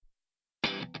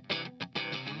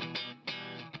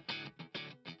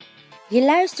Je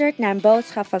luistert naar een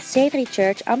boodschap van C3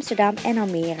 Church Amsterdam en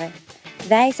Almere.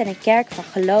 Wij zijn een kerk van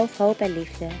geloof, hoop en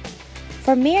liefde.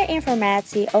 Voor meer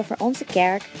informatie over onze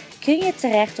kerk kun je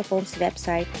terecht op onze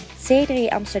website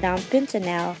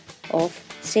c3amsterdam.nl of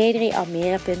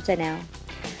c3almere.nl.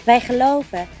 Wij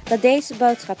geloven dat deze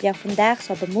boodschap jou vandaag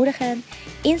zal bemoedigen,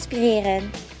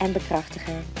 inspireren en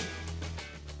bekrachtigen.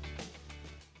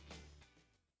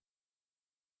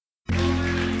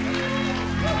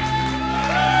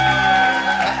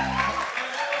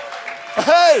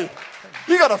 Hey,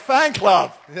 you got a fan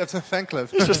club. Je hebt een fanclub.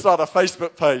 You should start a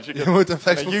Facebook page. Je moet een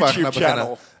Facebookpagina YouTube beginnen.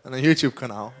 channel. En een YouTube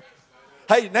kanaal.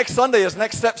 Hey, next Sunday is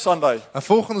Next Step Sunday, En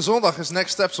volgende zondag is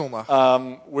Next Step zondag.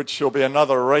 which will be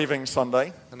another raving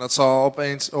Sunday. En dat zal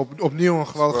opnieuw een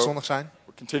geweldige Well, zondag zijn.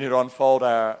 We'll continue to unfold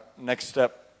our Next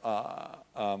Step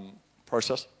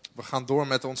process. We gaan door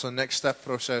met onze Next Step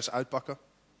proces uitpakken.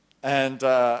 And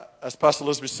as Pastor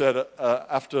Lisby said,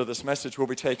 after this message, we'll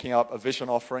be taking up a vision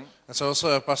offering. En zoals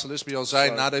Pastor Lisby al zei,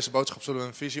 Zo. na deze boodschap zullen we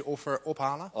een visieoffer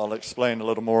ophalen. I'll explain a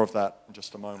little more of that in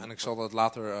just a En moment. ik zal dat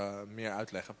later meer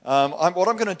uitleggen. What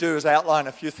I'm going to do is outline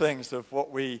a few things of what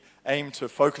we aim to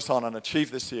focus on and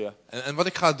achieve this year. En wat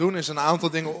ik ga doen is een aantal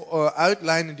dingen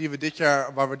uitlijnen die we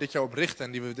waar we dit jaar op richten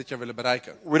en die we dit jaar willen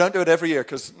bereiken. We don't do it every year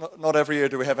because not every year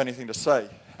do we have anything to say.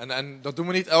 En dat doen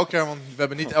we niet elk jaar, want we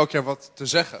hebben niet elk jaar wat te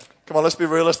zeggen. Come on, let's be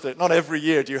realistic. Not every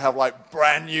year do you have like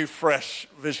brand new, fresh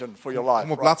vision for your life.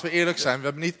 Kom op, right? laten we eerlijk zijn. We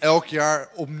hebben niet elk jaar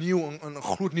opnieuw een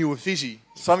gloednieuwe visie.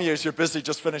 Some years you're busy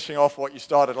just finishing off what you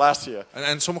started last year.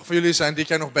 En sommige van jullie zijn dit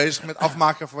jaar nog bezig met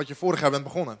afmaken van wat je vorig jaar bent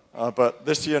begonnen. But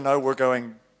this year, no,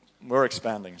 we're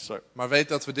expanding. So, Maar weet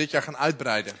dat we dit jaar gaan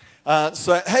uitbreiden.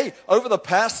 hey, over the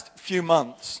past few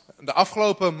months, De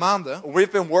afgelopen maanden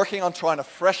we've been working on trying to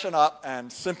freshen up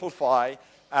and simplify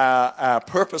our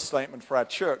purpose statement for our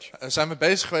church. zijn we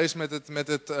bezig geweest met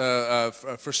het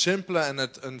versimpelen en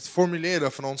het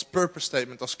formuleren van ons purpose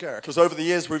statement als kerk. Because over the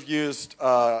years we've used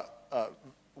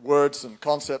words and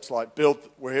concepts like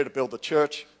we're here to build the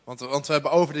church. Want we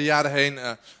hebben over de jaren heen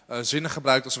zinnen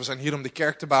gebruikt als we zijn hier om de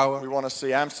kerk te bouwen. We want to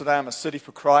see Amsterdam a city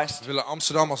for Christ. We willen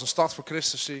Amsterdam als een stad voor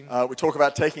Christus zien. We talk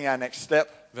about taking our next step.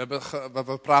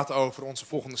 We praten over onze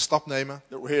volgende stap nemen.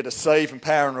 That we're here to save,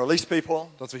 empower and release people.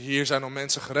 Dat we hier zijn om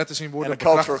mensen gered te zien worden, And a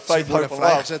culture bekrachtigd te zien of worden, faith, hope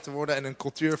and vrijgezet te worden. En een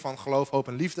cultuur van geloof, hoop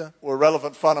en liefde. We're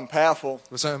relevant, fun and powerful.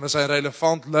 We zijn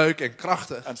relevant, leuk en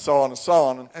krachtig. And so on and so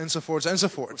on. Enzovoorts, We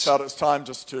enzovoorts. felt it's time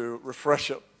just to refresh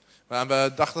it. Maar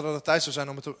we dachten dat het tijd zou zijn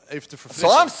om het even te So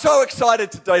verfrissen. I'm so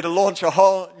excited today to launch a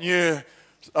whole new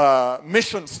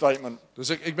mission statement. Dus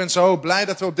ik ben zo blij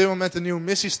dat we op dit moment een nieuwe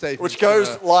missiestatement Which goes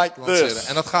like lanceren. this.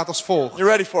 En dat gaat als volgt. You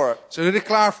ready for it? Zijn jullie er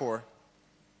klaar voor?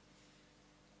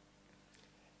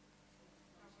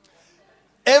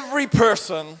 Every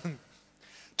person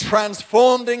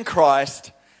transformed in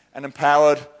Christ and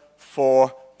empowered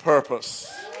for purpose.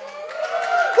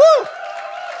 Woo!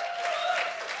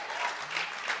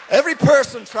 Every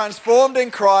person transformed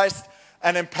in Christ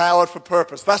and empowered for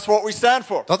purpose. That's what we stand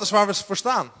for. Dat is waar we voor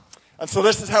staan. And so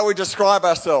this is how we describe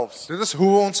ourselves. Dit is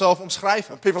hoe we onszelf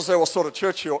omschrijven. People say, what sort of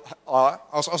church you are.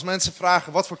 Als mensen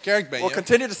vragen, wat voor kerk ben We'll je?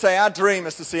 continue to say our dream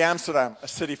is to see Amsterdam a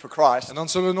city for Christ. En dan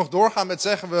zullen we nog doorgaan met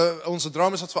zeggen, onze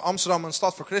droom is dat we Amsterdam een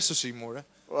stad voor Christus zien worden.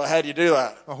 Well, how do you do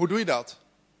that? Maar hoe doe je dat?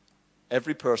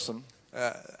 Every person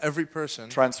Every person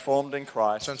transformed in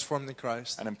Christ transformed in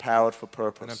Christ and empowered for and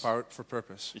purpose. empowered for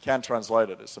purpose. You can't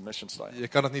translate it. It's a mission statement. Je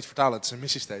kan het niet vertalen, het is een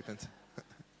missiestatement.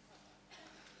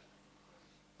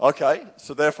 Okay,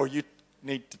 so therefore you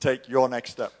need to take your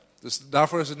next step. Dus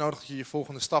daarvoor is het nodig dat je je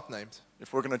volgende stap neemt. If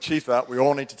we're going to achieve that, we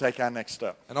all need to take our next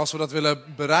step. En als we dat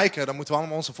willen bereiken, dan moeten we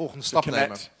allemaal onze volgende To stap nemen.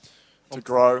 connect, to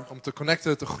grow, Om te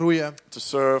connecten, te groeien, to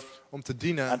serve, om te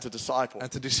dienen and to disciple. en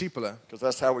te discipelen. Because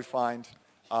that's how we find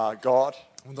God.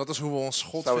 Want dat is hoe we ons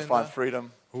God That's how we find vinden,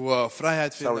 freedom. hoe we vrijheid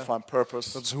That's how we vinden. find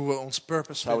purpose. Dat is hoe we ons purpose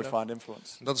That's how we vinden. find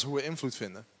influence. Dat is hoe we invloed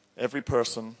vinden. Every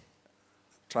person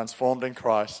transformed in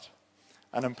Christ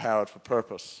and empowered for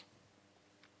purpose.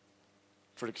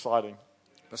 Pretty exciting.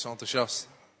 Best wel enthousiast.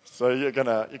 So you're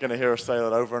gonna hear us say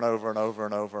that over and over and over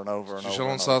and over and over and Dus je over. zal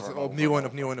and ons over dat and over opnieuw and en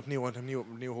opnieuw en opnieuw en opnieuw,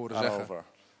 opnieuw horen and zeggen. over.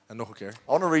 En nog een keer. I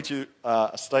want to read you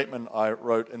a statement I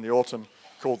wrote in the autumn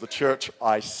called The Church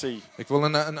I See. Ik wil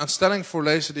een stelling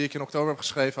voorlezen die ik in oktober heb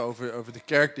geschreven over de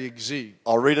kerk die ik zie.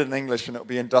 I'll read it in English and it'll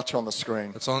be in Dutch on the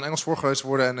screen. Het zal in Engels voorgelezen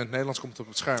worden en in het Nederlands komt het op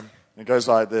het scherm. It goes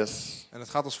like this. En het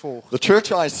gaat als volgt. The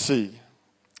church I see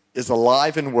is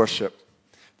alive in worship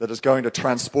that is going to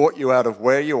transport you out of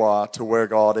where you are to where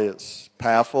God is.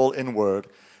 Powerful in word,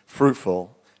 fruitful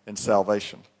in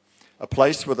salvation. A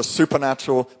place with a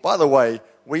supernatural... By the way,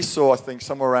 we saw, I think,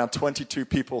 somewhere around 22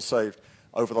 people saved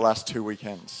over the last 2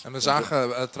 weekends. En we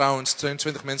zagen trouwens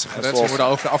 22 mensen gered zoals- worden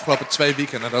over de afgelopen 2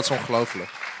 weekenden. Dat is ongelooflijk.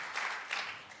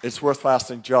 It's worth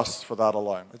fasting just for that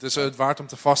alone. Het is het waard om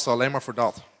te vasten alleen maar voor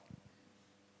dat.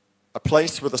 A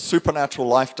place with a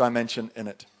supernatural life dimension in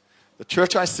it. The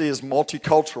church I see is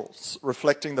multicultural,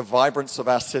 reflecting the vibrance of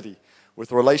our city,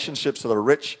 with relationships that are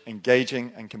rich,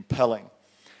 engaging, and compelling.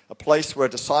 A place where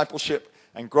discipleship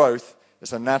and growth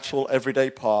is a natural, everyday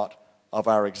part of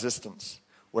our existence,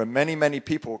 where many, many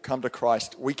people come to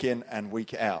Christ week in and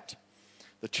week out.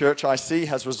 The church I see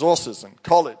has resources and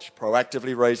college,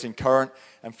 proactively raising current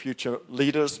and future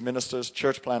leaders, ministers,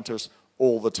 church planters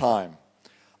all the time.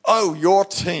 Oh, your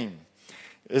team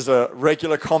is a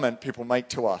regular comment people make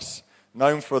to us,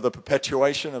 known for the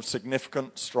perpetuation of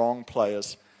significant, strong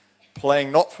players,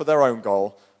 playing not for their own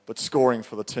goal, but scoring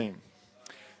for the team.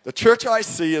 The church I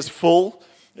see is full.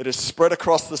 It is spread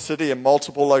across the city in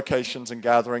multiple locations and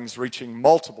gatherings, reaching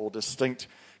multiple distinct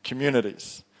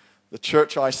communities. The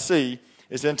church I see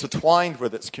is intertwined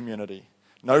with its community,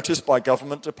 noticed by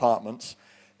government departments,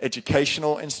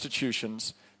 educational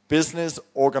institutions, business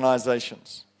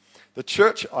organizations. The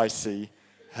church I see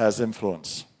has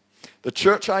influence. The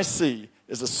church I see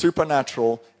is a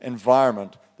supernatural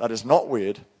environment that is not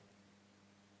weird,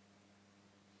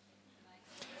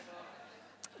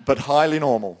 but highly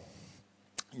normal.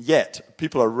 Yet,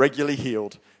 people are regularly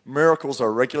healed, miracles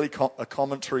are regularly a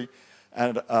commentary,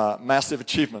 and massive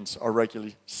achievements are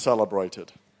regularly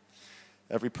celebrated.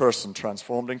 Every person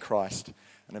transformed in Christ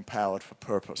and empowered for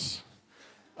purpose.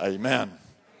 Amen.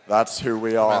 That's who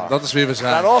we are. Dat is wie we zijn.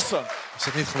 Isn't that awesome? Is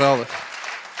dat niet geweldig?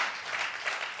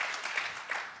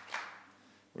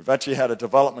 We've actually had a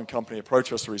development company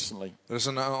approach us recently Er is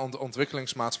een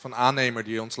ontwikkelingsmaatschappij, een aannemer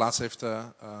die ons laatst heeft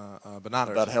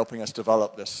benaderd. about helping us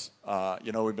develop this.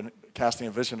 We've been casting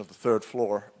a vision of the third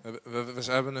floor. We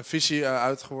hebben een visie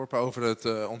uitgeworpen over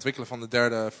het ontwikkelen van de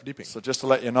 3e verdieping. So just to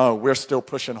let you know, we're still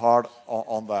pushing hard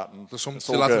on that. And Dus om it's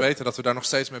te all laten good. weten dat we daar nog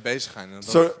steeds mee bezig zijn. En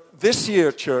So this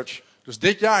year, church, dus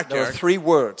dit jaar, there are kerk, 3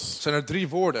 words zijn er 3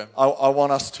 woorden I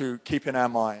want us to keep in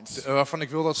our minds. waarvan ik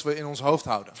wil dat we in ons hoofd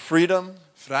houden. Freedom,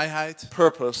 Vrijheid,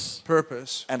 purpose,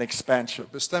 purpose, and expansion.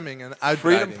 bestemming en Freedom,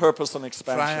 uitbreiding. purpose, and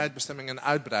expansion. Vrijheid, bestemming en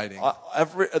uitbreiding.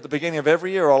 At the beginning of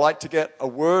every year, I like to get a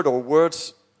word or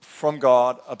words from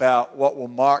God about what will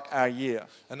mark our year.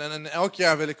 En elk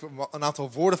jaar wil ik een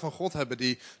aantal woorden van God hebben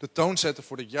die de toon zetten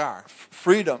voor dit jaar.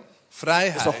 Freedom is a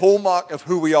Vrijheid hallmark of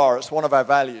who we are. It's one of our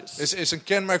values. is een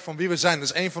kenmerk van wie we zijn. Dat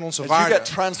is een van onze As you waarden. get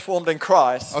transformed in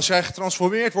Christ, Als jij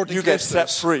getransformeerd wordt in you get set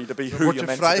Christus, free to be dan who word you're je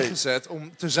meant to be. vrijgezet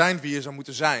om te zijn wie je zou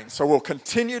moeten zijn. So we'll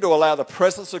continue to allow the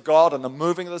presence of God and the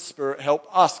moving of the Spirit help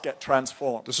us get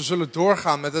transformed. Dus we zullen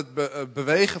doorgaan met het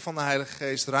bewegen van de Heilige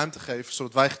Geest ruimte geven,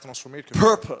 zodat wij getransformeerd kunnen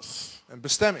worden. Purpose. Een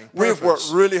bestemming. We've worked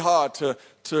Purpose. really hard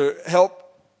to help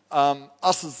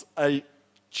us as a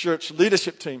church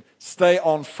leadership team stay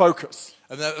on focus.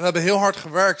 En we hebben heel hard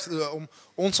gewerkt om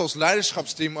ons als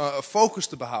leiderschapsteam focus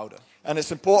te behouden. And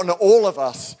it's important that all of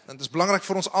us En het is belangrijk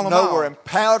voor ons know allemaal we're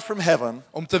empowered from heaven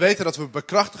om te weten dat we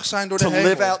bekrachtigd zijn door de to live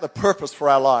hemel. out the purpose for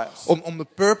our lives. Om de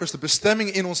purpose, de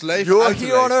bestemming in ons leven You're uit te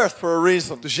here on leven. earth for a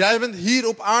reason. Dus jij bent hier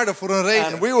op aarde voor een And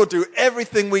reden. we will do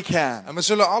everything we can En we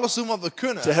zullen alles doen wat we to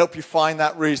kunnen help you find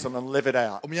that reason and live it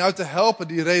out. om jou te helpen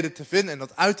die reden te vinden en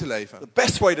dat uit te leven. The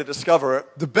best way to discover it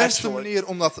De beste actually, manier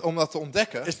om dat te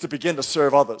ontdekken is to begin to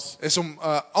serve others. is om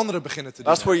anderen beginnen te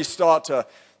That's dienen. where you start to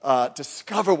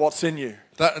discover what's in you.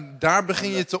 Daar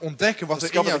begin je te ontdekken wat er in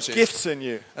Discover jou the zit. gifts in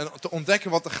you. En te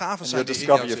ontdekken wat de gaven And zijn you'll die in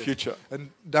jou discover your zitten. future.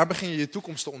 En daar begin je je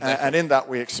toekomst te ontdekken. And in that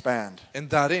we expand. En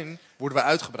daarin worden we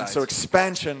uitgebreid. So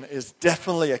expansion is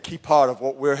definitely a key part of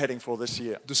what we're heading for this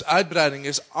year. Dus uitbreiding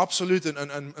is absoluut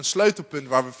een sleutelpunt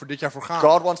waar we voor dit jaar voor gaan.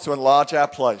 God wants to enlarge our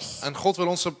place. En God wil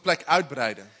onze plek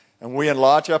uitbreiden. And we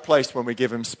enlarge our place when we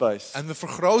give him space. En we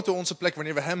vergroten onze plek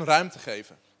wanneer we hem ruimte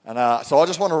geven. And so I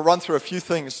just want to run through a few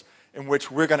things in which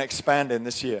we're going to expand in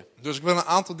this year. Dus ik wil een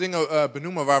aantal dingen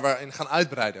benoemen waar we in gaan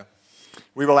uitbreiden.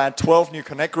 We will add 12 new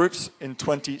connect groups in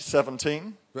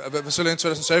 2017. We zullen in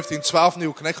 2017 12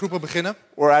 nieuwe connectgroepen beginnen.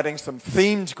 We're adding some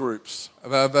themed groups.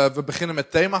 We beginnen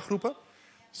met themagroepen.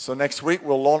 So next week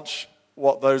we'll launch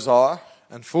what those are.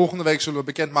 En volgende week zullen we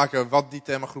bekendmaken wat die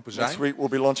themagroepen Next zijn. week we'll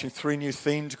be launching 3 new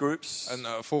themed groups. En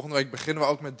volgende week beginnen we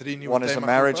ook met 3 nieuwe One is a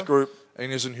marriage themagroepen. group. Eén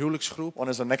is een huwelijksgroep. One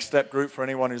is a next step group for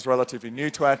anyone who's relatively new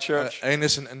to our church. Eén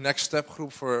is een next step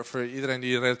groep voor iedereen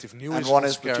die relatief nieuw is And in one onze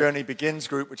is the kerk. Journey Begins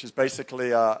group, which is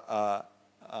basically a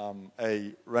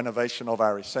renovation of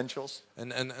our essentials.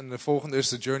 En de volgende is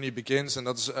The Journey Begins. En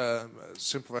dat is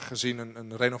simpelweg gezien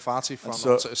een renovatie van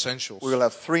So onze essentials. We will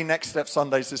have 3 next step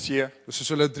Sundays this year, Dus we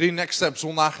zullen 3 next step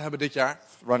zondagen hebben dit jaar.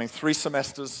 running 3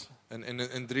 semesters.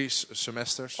 In 3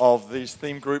 semesters. of these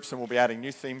theme groups, and we'll be adding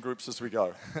new theme groups as we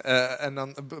go. En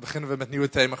dan beginnen we met nieuwe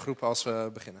themagroepen als we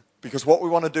beginnen. Because what we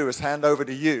want to do is hand over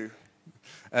to you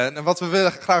En wat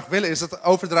we graag willen is het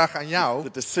overdragen aan jou.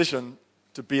 the decision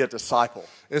to be a disciple.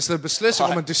 Is de beslissing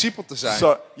om een discipel te zijn.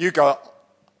 So you go,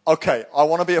 okay, I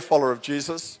want to be a follower of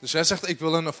Jesus. Dus jij zegt, ik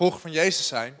wil een volger van Jezus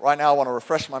zijn. Right now I want to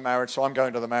refresh my marriage, so I'm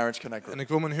going to the Marriage Connect group. En ik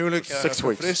wil mijn huwelijk 6 weeks.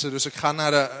 verfrissen. Dus ik ga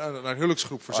naar de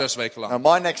huwelijksgroep voor 6 weken lang.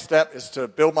 Now my next step is to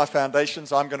build my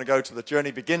foundations. I'm going to go to the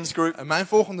Journey Begins group. En mijn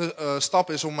volgende stap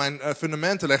is om mijn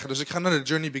fundament te leggen. Dus ik ga naar de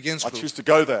Journey Begins I groep. choose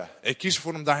to go there. Ik kies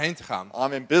ervoor om daarheen te gaan.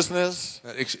 I'm in business.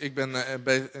 Ik ben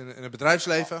in het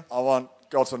bedrijfsleven. I want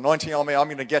God's anointing on me. I'm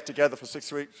going to get together for 6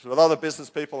 weeks with other business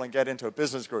people and get into a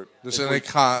business group. Dus If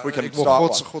ik wil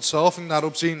Gods zalving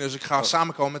daarop zien. Dus ik ga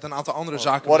samenkomen met een aantal andere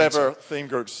zaken. whatever theme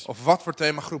groups. Of wat voor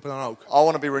themagroepen dan ook. I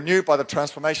want to be renewed by the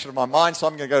transformation of my mind, so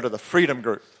I'm going to go to the Freedom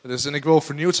group. Dus ik wil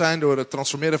vernieuwd zijn door het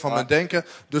transformeren van mijn denken.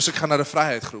 Dus ik ga naar de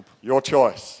vrijheidsgroep. Your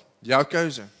choice. Jouw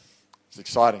keuze. It's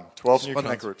exciting. 12 new Spannend.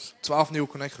 connect groups. 12 nieuwe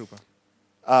connectgroepen.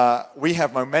 We have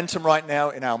momentum right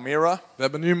now in Almere. We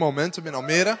hebben nu momentum in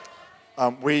Almere.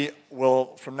 We will,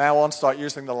 from now on, start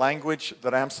using the language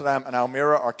that Amsterdam and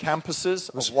Almere are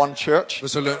campuses of one church. We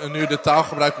zullen nu de taal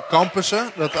gebruiken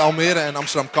campussen. Dat Almere en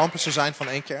Amsterdam campussen zijn van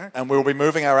één kerk. And we will be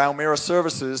moving our Almere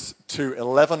services to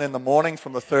 11 in the morning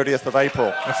from the 30th of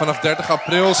April. En vanaf 30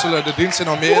 april zullen de diensten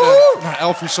in Almere naar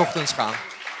 11 uur 's ochtends gaan.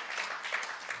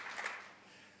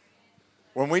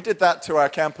 When we did that to our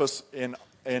campus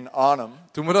in Arnhem,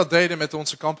 Toen we dat deden met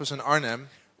onze campus in Arnhem,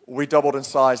 we doubled in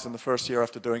size in the first year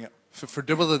after doing it.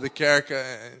 verdubbelde de kerk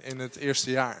in het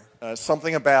eerste jaar.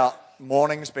 Something about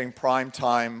mornings being prime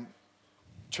time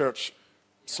church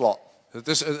slot.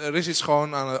 Er is iets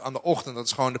gewoon aan de ochtend, dat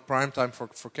is gewoon de primetime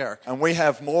voor kerk. And we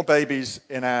have more babies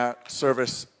in our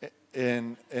service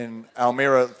in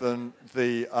Almere than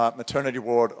the maternity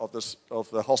ward of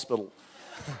the hospital.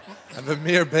 En we hebben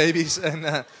meer baby's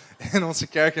in onze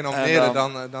kerk in Almere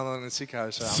dan in het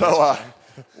ziekenhuis. So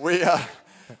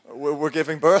we're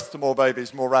giving birth to more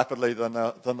babies more rapidly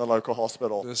than the local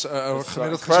hospital. Dus er wordt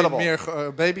gemiddeld incredible. gezien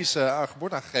meer baby's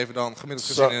geboorte aangegeven dan gemiddeld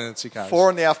gezien in het ziekenhuis. 4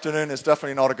 in the afternoon is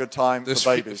definitely not a good time Dus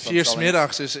for babies. 4 's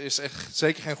middags is echt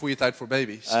zeker geen goede tijd voor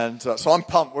baby's. And so I'm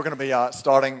pumped. We're going to be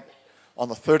starting on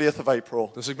the 30th of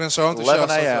April. Dus ik ben zo enthousiast 11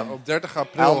 dat a.m. we op 30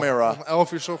 april Almere. om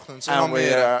 11 uur 's ochtends in And Almere.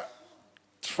 we are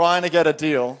trying to get a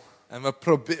deal En we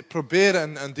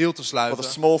proberen een deal te for sluiten. the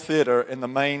small theater in the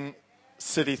main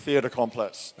city theater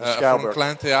complex, the Voor een Schouwburg.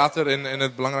 klein theater in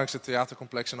het belangrijkste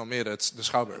theatercomplex in Almere, de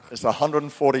Schouwburg. It's a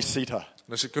 140-seater.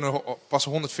 Dus er kunnen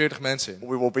passen 140 mensen in.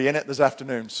 We will be in it this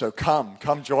afternoon, so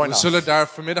come join We us. zullen daar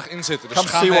vanmiddag in zitten, dus Come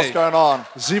ga see what's mee. going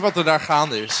on. Zie wat er daar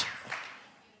gaande is.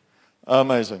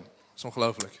 Amazing. Dat is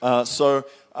ongelooflijk.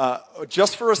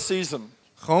 Just for a season,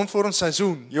 Gewoon voor een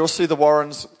seizoen you'll see the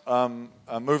Warrens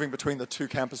moving between the 2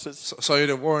 campuses. zal je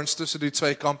de Warrens tussen die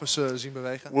 2 campussen zien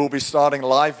bewegen. We'll be starting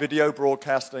live video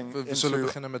broadcasting We zullen into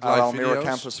beginnen met our live Almere video's.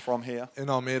 campus from here. In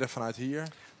Almere vanuit hier.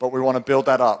 But we want to build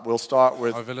that up. We'll start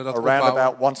with We willen dat around opbouwen.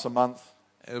 about once a month,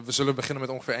 We zullen beginnen met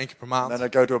ongeveer 1 keer per and maand.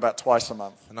 then go to about twice a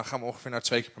month. En dan gaan we ongeveer naar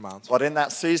 2 keer per maand. But in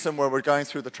that season where we're going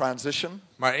through the transition,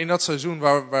 Maar in dat seizoen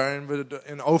waarin we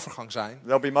in overgang zijn,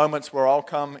 there'll be moments where I'll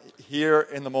come here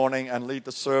in the morning and lead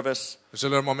the service. er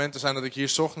zullen er momenten zijn dat ik hier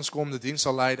 's ochtends kom, de dienst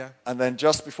zal leiden. And then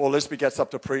just before Lisby gets up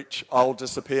to preach, I'll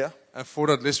disappear En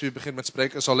voordat Lisby begint met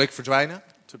spreken, zal ik verdwijnen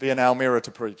to be in Almere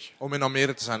to preach. om in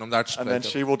Almere te zijn, om daar te And then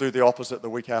spreken. she will do the opposite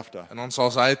the week after. En dan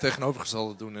zal zij het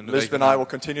tegenovergestelde doen in de week Lisby and I daarna. will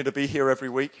continue to be here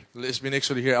every week, Lisby en ik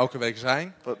zullen hier elke week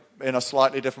zijn, but in a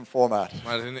slightly different format.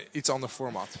 maar in een iets ander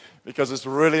format. Because it's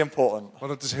really important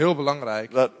Want het is heel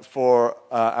belangrijk that for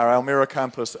our Almere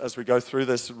campus, as we go through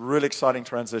this really exciting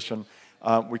transition,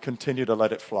 we continue to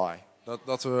let it fly.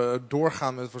 dat we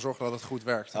doorgaan met ervoor zorgen dat het goed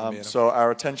werkt in Almere. So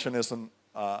our attention isn't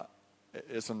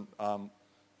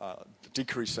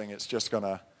decreasing. It's just going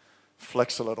to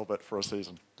flex a little bit for a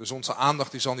season. Dus onze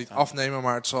aandacht die zal niet afnemen,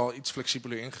 maar het zal iets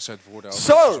flexibeler ingezet worden. Over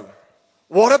het So, seizoen.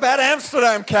 what about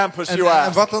Amsterdam campus, you En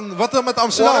ask? wat dan met What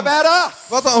Amsterdam? about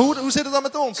us? Hoe zit het dan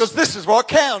met ons? Because this is what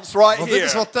counts right Want here. dit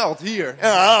is wat telt, hier.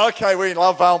 Yeah, okay, we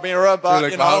love Almere, but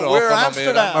Tuurlijk, we houden wel we're van Almere,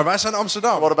 Amsterdam. maar wij zijn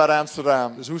Amsterdam. What about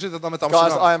Amsterdam? Dus hoe zit het dan met Guys,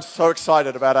 Amsterdam? I am so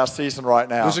excited about our season right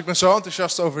now. Dus ik ben zo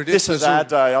enthousiast over dit This is seizoen. our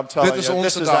day, I'm telling Dit is you.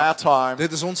 This onze is dag. our time.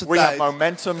 Dit is onze We have tijd.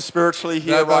 momentum spiritually We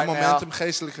here hebben right momentum now.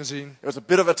 geestelijk gezien. It was a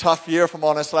bit of a tough year, if I'm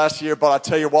honest, last year, but I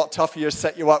tell you what, tough years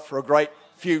set you up for a great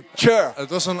future. Het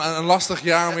was een lastig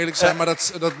jaar om eerlijk te zijn, maar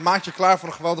dat maakt je klaar voor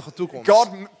een geweldige toekomst.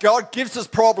 God gives us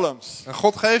problems En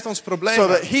God geeft ons so problemen,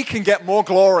 that he can get more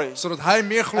glory. zodat Hij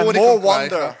meer glorie And more kan krijgen.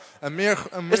 wonder. En meer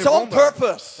It's on wonder.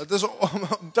 purpose. Het is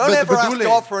Don't de ever ask God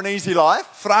bedoeling. for an easy life.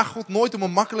 Vraag God nooit om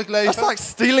een makkelijk That's leven. like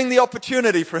stealing the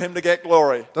opportunity for him to get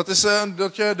glory. Dat is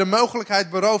dat je de mogelijkheid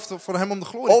berooft voor Hem om de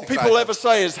glorie All te people krijgen. ever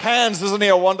say is, Hans, isn't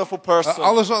he a wonderful person?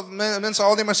 Alles wat mensen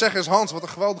alleen maar zeggen is, Hans, wat een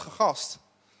geweldige gast.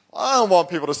 I don't want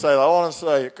people to say that. I want to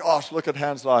say, gosh, look at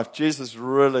Hans' life. Jesus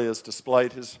really has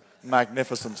displayed his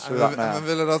magnificence through that En we man.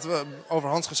 willen dat over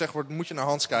Hans gezegd wordt, moet je naar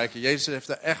Hans kijken. Jezus heeft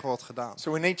er echt wat gedaan.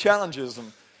 So we need challenges, and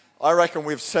I reckon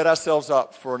we've set ourselves up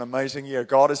for an amazing year.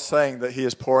 God is saying that he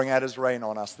is pouring out his rain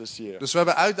on us this year. Dus we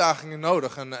hebben uitdagingen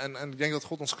nodig. En ik denk dat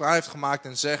God ons klaar heeft gemaakt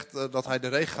en zegt dat Hij de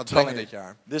regen gaat brengen dit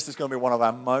jaar. This is going to be one of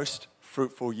our most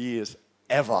fruitful years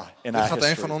ever in Dit our gaat een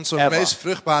history. van onze Ever. meest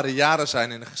vruchtbare jaren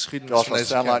zijn in de geschiedenis Gosh, van I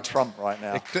deze sound like kerk. Trump right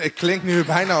now. Ik klink nu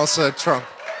bijna als Trump.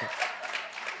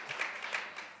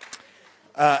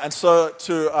 And so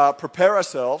to prepare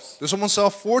ourselves, Dus om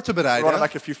onszelf voor te we want to bereiden,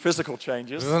 make a few physical we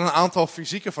changes. willen een aantal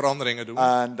fysieke veranderingen doen.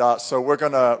 And so we're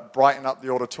going to brighten up the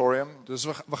auditorium. Dus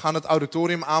we gaan het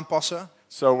auditorium aanpassen.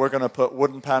 So we're going to put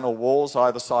wooden panel walls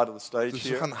either side of the stage Dus we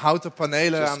here. gaan houten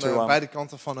panelen Just aan to, de beide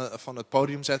kanten van het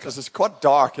podium zetten. Because it's quite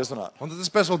dark, isn't it? Want het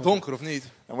is best wel donker, of niet?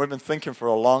 And we've been thinking for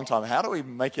a long time, how do we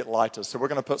make it lighter? So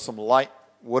we're going to put some light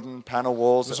wooden panel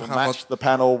walls Dus that we will gaan match the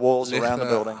panel walls around the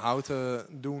Lichte building. houten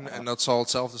doen en dat zal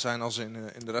hetzelfde zijn als in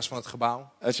de rest van het gebouw.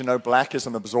 As you know, black is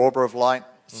an absorber of light,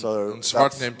 so En zwart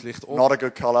that's neemt licht op. not a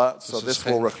good color. So Dus het is this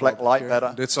will geen reflect gouden light kleur.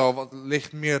 better. Dit zal wat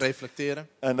licht meer reflecteren.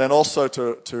 And then also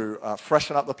to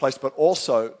freshen up the place, but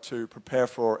also to prepare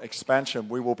for expansion,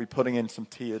 we will be putting in some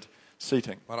tiered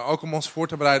seating. Maar ook om ons voor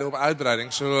te bereiden op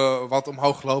uitbreiding zullen we wat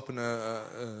omhooglopende...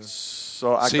 So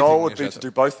our Seating goal would be to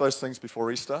neerzetten. do both those things before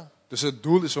Easter. Dus het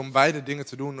doel is om beide dingen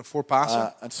te doen voor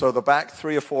Pasen. And so the back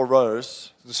 3 or 4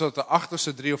 rows Dus dat de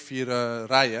achterste 3 of 4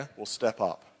 rijen will step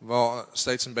up. wel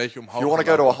steeds een beetje If omhoog you want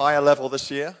gaan to go to lopen. a higher level this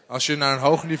year, Als je naar een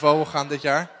hoger niveau wil gaan dit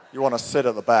jaar, you want to sit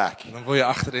at the back. dan wil je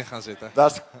achterin gaan zitten.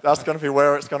 That's going to be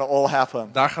where it's going to all happen.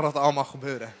 Daar gaat het allemaal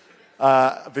gebeuren.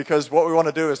 Because what we want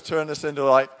to do is turn this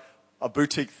into like a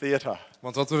boutique theater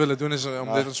Want wat we willen doen is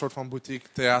om dit een soort van boutique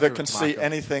theater that can te seat maken.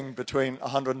 anything between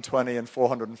 120 and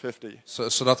 450.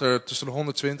 Zodat er tussen de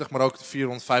 120, maar ook de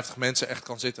 450 mensen echt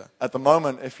kan zitten. At the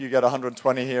moment, if you get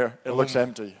 120 here, it looks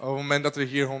empty. Op het moment dat er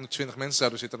hier 120 mensen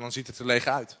zouden zitten, dan ziet het er leeg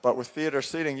uit. But with theater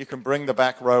seating, you can bring the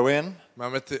back row in. Maar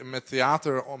met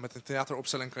een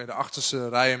theateropstelling kun je de achterste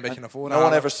rijen een beetje naar voren No one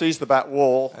halen. ever sees the back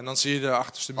wall. En dan zie je de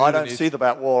achterste I muren don't niet. see the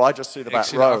back wall, I just see the Ik back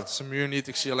zie de row. achterste muur niet,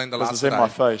 ik zie alleen de Because it's laatste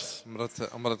in my rij. face.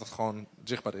 Omdat het gewoon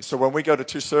zichtbaar is. So when we go to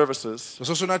 2 services, Dus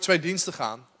als we naar 2 diensten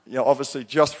gaan, obviously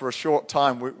just for a short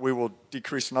time, we will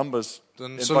decrease numbers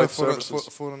dan in zullen we both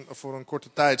services. voor een korte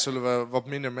tijd zullen we wat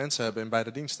minder mensen hebben in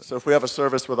beide diensten. So if we have a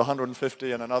service with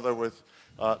 150 and another with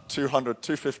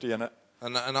 250 in it,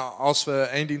 En als we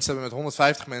één dienst hebben met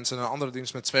 150 mensen en een andere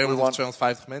dienst met 200 of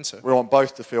 250 mensen, we want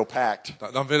both to feel packed.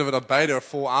 dan willen we dat beide er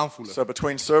vol aanvoelen. So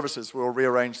between services, we'll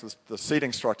rearrange the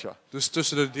seating structure, Dus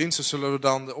tussen de diensten zullen we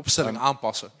dan de opstelling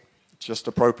aanpassen. just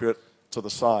appropriate to the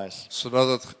size. Zodat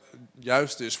het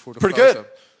juist is voor de Pretty grootte.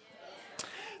 good.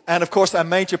 And of course, our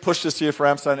major push this year for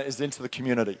Amsterdam is into the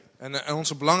community. En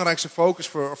onze belangrijkste focus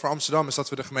voor Amsterdam is dat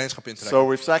we de gemeenschap intrekken. So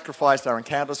we've sacrificed our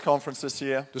Encounters conference this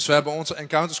year. Dus we hebben onze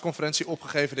Encounters-conferentie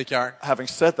opgegeven dit jaar. Having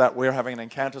said that, we're having an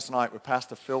Encounters night with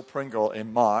Pastor Phil Pringle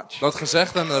in March. Dat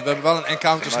gezegd, en we hebben wel een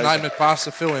Encounters Night met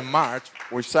Pastor Phil in maart.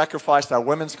 We've sacrificed our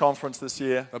women's conference this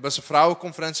year. We hebben een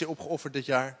vrouwenconferentie opgeofferd dit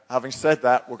jaar. Having said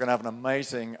that, we're going to have an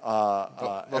amazing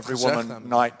every gezegd woman hebben.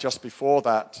 night just before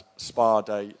that spa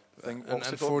day thing. What was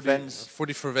En it called? voor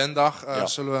die verwendag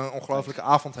zullen we een ongelofelijke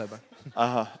avond hebben.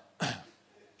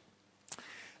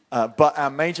 But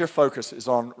our major focus is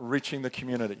on reaching the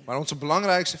community. Maar onze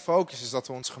belangrijkste focus is dat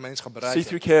we onze gemeenschap bereiken.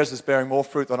 C3 Cares is bearing more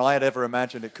fruit than I had ever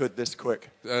imagined it could this quick.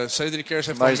 C3 Cares heeft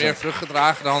al Amazing. meer vrucht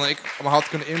gedragen dan ik me had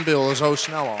kunnen inbeelden, zo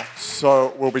snel al.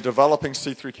 So we'll be developing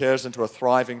C3 Cares into a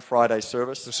thriving Friday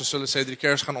service. Dus we zullen C3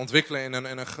 Cares gaan ontwikkelen in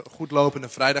een goed lopende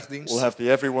vrijdagdienst. We'll have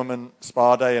the Every Woman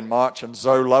Spa Day in March and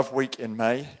Zoe Love Week in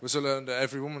May. We zullen de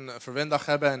Every Woman verwendag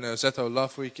hebben en Zetto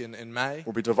Love Week in mei.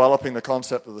 We'll be developing the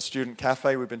concept of the Student Cafe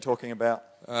we've been talking about.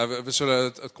 We zullen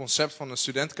het concept van een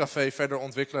studentencafé verder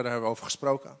ontwikkelen. Daar hebben we over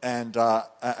gesproken.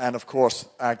 And of course,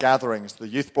 our gatherings, the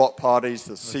youth block parties,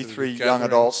 the C3 young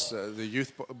adults, De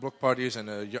youth block parties en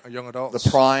de young adults. the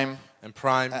Prime. En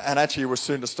Prime. And actually, we're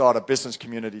soon to start a business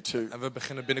community too. En we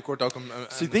beginnen binnenkort ook een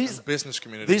business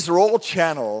community. These are all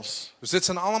channels, Dus dit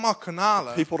zijn allemaal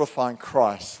kanalen people to find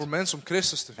Christ, voor mensen om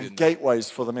Christus te and vinden. gateways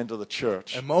for them into the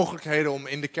church. En mogelijkheden om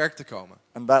in de kerk te komen.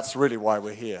 And that's really why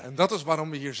we're here. En dat is waarom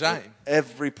we hier zijn.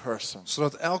 Every person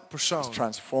Zodat elk is persoon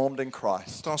transformed in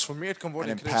Christ getransformeerd kan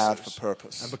worden and in empowered for Christus.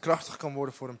 purpose. En bekrachtigd kan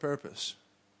worden voor een purpose.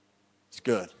 It's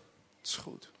good. Dat is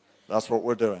goed. That's what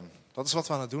we're doing. Dat is wat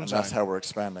we aan het doen And that's zijn. how we're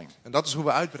expanding. En dat is hoe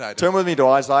we uitbreiden. Turn with me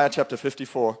to Isaiah chapter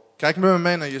 54. Kijk met me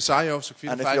mee naar Jesaja hoofdstuk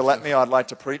And if you'll let 54. me, I'd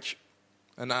like to preach.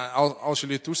 En als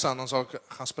jullie het toestaan, dan zal ik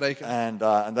gaan spreken.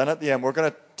 And then at the end, we're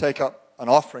going to take up an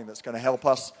offering that's going to help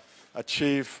us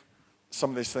achieve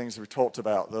some of these things we talked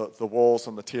about, the walls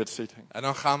and the tiered seating. En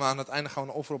dan gaan we aan het einde een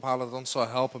offer ophalen dat ons zal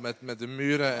helpen met de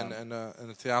muren en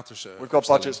de theaters. We've got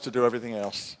budgets to do everything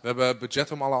else. We hebben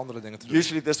budget om alle andere dingen te doen.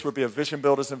 Usually this would be a Vision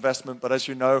Builders investment, but as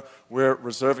you know, we're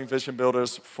reserving Vision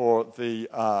Builders for the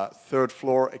third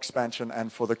floor expansion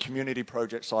and for the community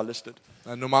projects I listed.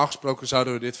 Normaal gesproken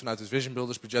zouden we dit vanuit het Vision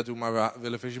Builders budget doen, maar we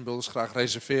willen Vision Builders graag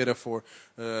reserveren voor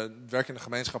het werk in de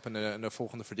gemeenschap in de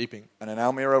volgende verdieping. And in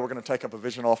Almere, we're going to take up a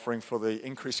vision offering for the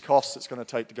increased costs it's going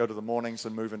to take to go to the mornings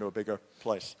and move into a bigger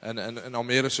place. En in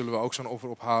Almere zullen we ook zo'n offer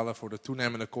ophalen voor de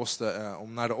toenemende kosten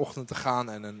om naar de ochtend te gaan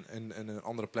en een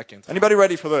andere plek in te gaan. Anybody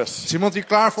ready for this? Is iemand hier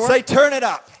klaar voor? Say, turn it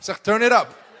up. Zeg, turn it up.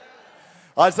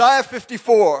 Isaiah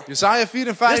 54. Jesaja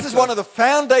 54. This is one of the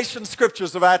foundation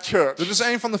scriptures of our church. Dit is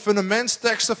een van de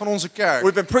fundamentsteksten van onze kerk.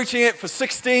 We've been preaching it for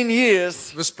 16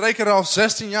 years. We spreken er al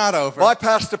 16 jaar over. My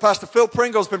pastor, Pastor Phil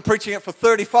Pringle, has been preaching it for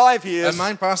 35 years. En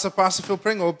mijn pastor Phil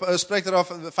Pringle, spreekt er al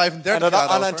 35 And jaar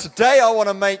and over. today I want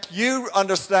to make you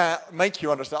understand.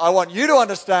 I want you to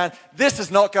understand this is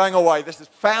not going away. This is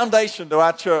foundation to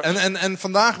our church. En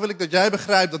vandaag wil ik dat jij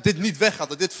begrijpt dat dit niet weggaat.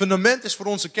 Dat dit fundament is voor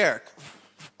onze kerk.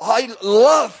 I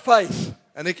love faith.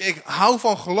 En ik hou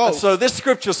van geloof. And so this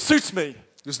scripture suits me.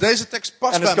 Dus deze tekst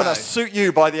past And bij it's mij. going to suit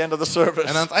you by the end of the service.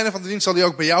 En aan het einde van de dienst zal die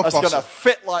ook bij jou It's going passen. to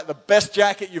fit like the best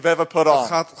jacket you've ever put on.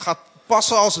 Het gaat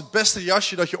passen als het beste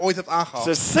jasje dat je ooit hebt It aangehad.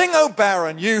 says, sing, O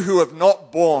barren, you who have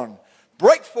not borne.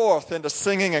 Break forth into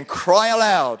singing and cry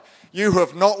aloud, you who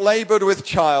have not labored with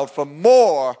child. For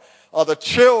more are the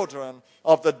children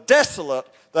of the desolate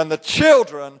than the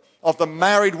children of the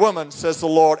married woman, says the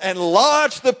Lord.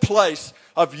 Enlarge the place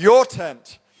of your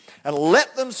tent, and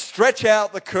let them stretch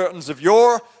out the curtains of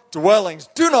your dwellings.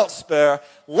 Do not spare.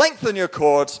 Lengthen your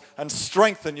cords and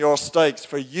strengthen your stakes,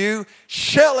 for you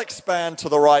shall expand to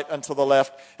the right and to the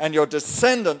left, and your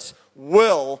descendants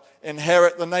will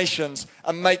inherit the nations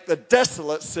and make the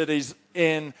desolate cities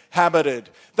inhabited.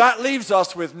 That leaves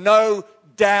us with no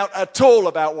doubt at all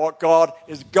about what God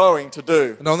is going to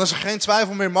do. En dan is er geen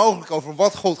twijfel meer mogelijk over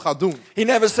wat God gaat doen. He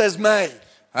never says may.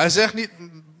 Hij zegt niet...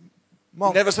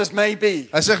 He never says maybe.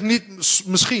 Hij zegt niet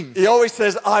misschien. He always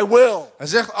says I will. Hij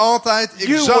zegt altijd ik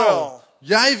You zal. will.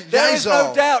 Jij There is no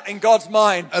zal. doubt in God's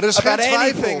mind Er is geen about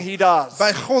anything twijfel he does.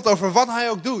 bij God over wat hij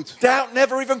ook doet. Doubt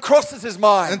never even crosses his En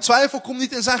mind. twijfel komt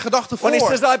niet in zijn gedachten voor. When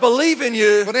he says I believe in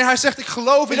you, Wanneer hij zegt ik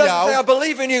geloof he in doesn't say I jou.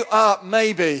 believe in you,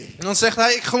 maybe. En dan zegt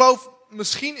hij ik geloof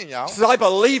misschien in jou. He says I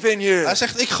believe in you. Hij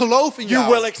zegt ik geloof in You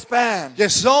will jou. expand. Jij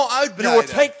zal You will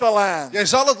uitbreiden. take the land. Jij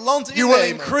zal het land You will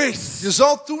innemen. increase. Je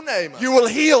zal toenemen. You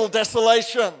will heal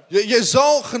desolation. Je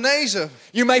zal genezen.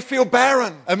 You may feel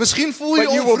barren. En misschien voel je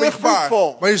But je you will be onvruchtbaar.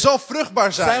 fruitful. Maar je zal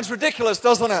vruchtbaar zijn. Sounds ridiculous,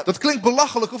 doesn't it? Dat klinkt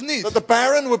belachelijk of niet? That the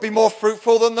barren would be more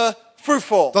fruitful than the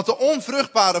fruitful. Dat de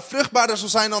onvruchtbare vruchtbaarder zal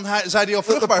zijn dan zij die al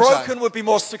That the vruchtbaar zijn. broken would be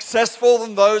more successful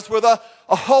than those with a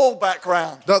whole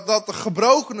background. Dat de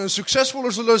gebrokenen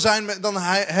succesvoller zullen zijn dan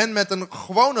hen met een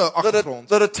gewone achtergrond.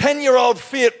 That a 10-year-old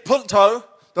Fiat Punto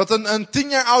Dat een 10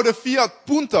 jaar oude Fiat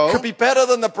Punto could be better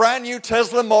than the brand new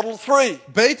Tesla Model 3.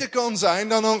 beter kan zijn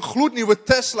dan een gloednieuwe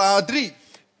Tesla 3.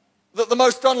 That the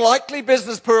most unlikely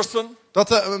business person Dat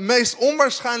de meest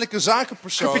onwaarschijnlijke could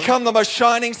zakenpersoon become the most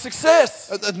shining success.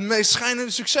 het meest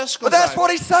schijnende succes kan But that's zijn.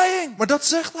 what he's saying. Maar dat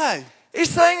zegt hij.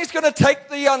 He's saying he's going to take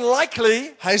the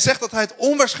unlikely, Hij zegt dat hij het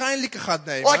onwaarschijnlijke gaat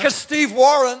nemen. like a Steve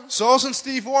Warren, Zoals een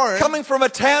Steve Warren. coming from a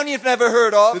town you've never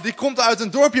heard of, Die komt uit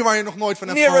een dorpje waar je nog nooit van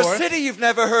hebt near a gehoord. city you've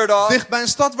never heard of, Dicht bij een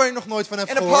stad waar je nog nooit van hebt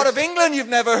in a part gehoord. of England you've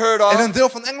never heard In of. een deel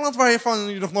van Engeland waar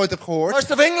je nog nooit hebt gehoord.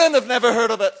 Most of England have never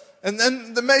heard of it.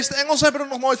 En de meeste Engelsen hebben er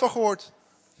nog nooit van gehoord.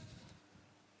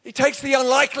 He takes the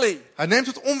unlikely Hij neemt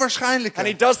het onwaarschijnlijke. and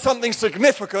he does something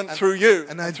significant through you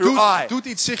En hij and through I. doet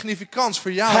iets significants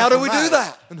voor jou. How en do voor we mij. do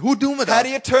that? En hoe doen we How dat? do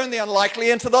you turn the unlikely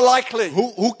into the likely?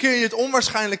 Hoe keer je het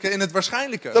onwaarschijnlijke in het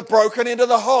waarschijnlijke? The broken into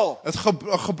the whole. Het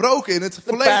gebroken in het The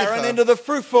barren volledige. into the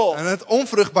fruitful. En het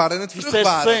onvruchtbare in het He says,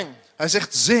 vruchtbare. sing. Hij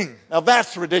zegt zing. Now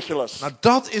that's ridiculous. Nou,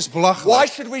 dat is Why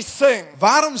belachelijk. should we sing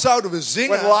Waarom zouden we when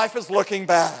zingen life is looking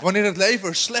bad? wanneer het leven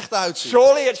er slecht uitziet?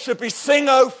 Surely it should be sing,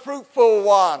 O fruitful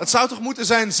one. Het zou toch moeten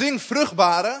zijn zing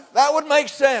vruchtbare? That would make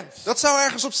sense. Dat zou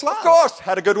ergens op slaan. Of course,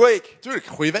 had a good week. Tuurlijk,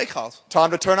 goede week gehad. Time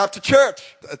to turn up to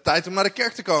church. Tijd om naar de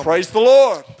kerk te komen. Praise the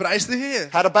Lord. Prijs de Heer.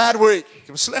 Had a bad week. Ik heb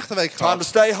een slechte week Time to gehad.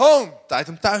 stay home Tijd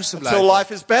om thuis te until blijven.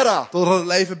 life is better. Totdat het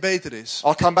leven beter is.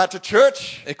 I'll come back to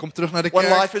church Ik kom terug naar de when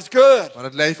kerk. life is good. Maar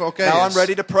het leven oké Now I'm is.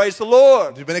 ready to praise the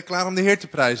Lord. Nu ben ik klaar om de Heer te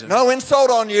prijzen. No insult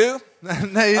on you.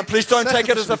 Nee, And please don't zeg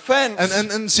take het it as dus niet. offense.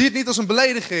 En zie het niet als een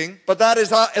belediging. But that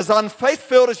is as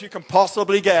unfaith-filled as you can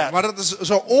possibly get. Maar dat is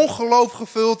zo ongeloof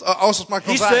gevuld als het maar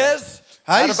kan He zijn. says,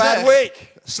 Hij had a bad zegt, week.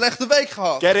 slechte week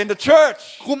gehad. Get into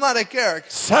church. Kom naar de kerk.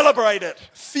 Celebrate it.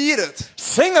 Vier het.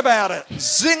 Sing about it.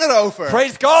 Zing erover.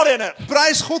 Praise God in it.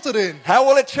 Prijs God erin. How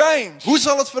will it change? Hoe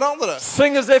zal het veranderen?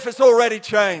 Sing as if it's already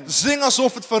changed. Zing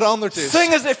alsof het veranderd is.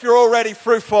 Sing as if you're already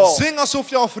fruitful. Zing alsof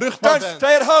je al vruchtbaar Don't bent.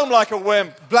 stay at home like a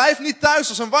wimp. Blijf niet thuis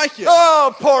als een watje. Oh,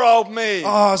 poor old me.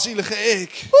 Oh, zielige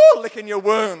ik. Ooh, licking your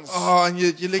wounds. Oh, en je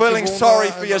likt je Feeling wonden sorry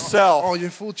en- for yourself. Oh,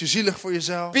 je voelt je zielig voor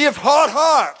jezelf. Be of hard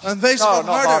heart. En wees No, wat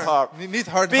not hard harder. heart. Niet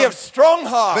hard Be of hart. strong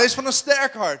heart Wees van een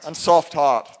sterk hart. and soft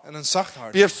heart. En een zacht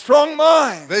hart. Be of strong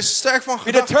mind. Wees sterk van Be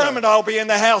gedachten. determined I'll be in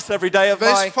the house every day of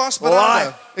Wees my vastberaden.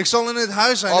 life. Ik zal in het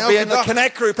huis zijn I'll be elke in the dag.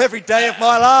 connect group every day of my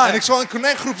En ik life. zal in een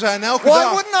connectgroep zijn elke Why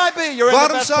dag. wouldn't I be? You're in the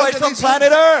Waarom best zou place je on niet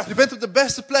planet zijn? Earth. Je bent op de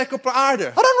beste plek op aarde.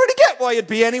 I don't really get why you'd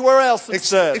be anywhere else Ik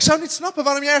instead. zou niet snappen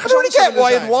waarom je I ergens don't anders really zou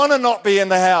get why willen you'd zijn. want to not be in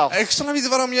the house. Ik snap niet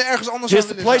waarom je ergens anders Here's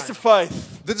zou the willen place of zijn. faith.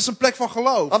 Dit is een plek van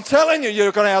geloof. I'm telling you,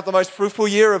 you're going to have the most fruitful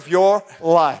year of your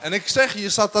life. En ik zeg je, je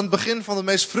staat aan het begin van het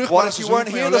meest What vruchtbare if you seizoen weren't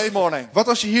van je here this leven. morning? Wat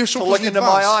als je hier To soms look niet into my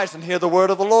was? eyes and hear the word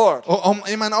of the Lord. Om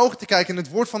in mijn ogen te kijken en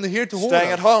het woord van de Heer te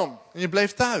Staying at horen. home. En je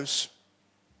bleef thuis.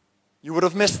 You would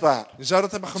have missed that. Je zou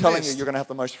dat hebben I'm telling you, gemist. you're going to have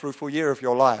the most fruitful year of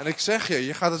your life. En ik zeg je,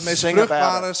 je gaat het meest Sing about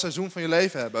vruchtbare seizoen van je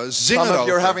leven hebben. Zing Some of you are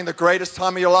erover. having the greatest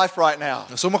time of your life right now.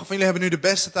 Sommigen van jullie hebben nu de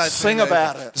beste tijd van Sing je leven.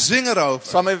 about it. Zing erover.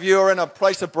 Some of you are in a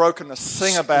place of brokenness.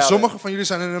 Sing about it. Sommigen van jullie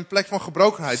zijn in een plek van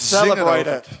gebrokenheid. Zing Celebrate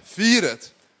erover. it. Vier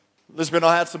het. Lisbon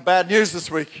and I had some bad news this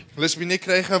week. Lisbeth en ik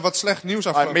kregen wat slecht nieuws I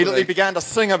afgelopen immediately week. began to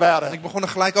sing about En it. ik begon er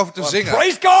gelijk over te zingen.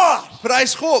 Praise God!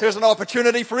 Prijs God. Here's an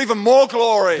opportunity for even more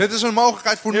glory. Dit is een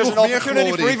mogelijkheid voor Here's an nog meer opportunity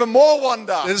for glorie. even more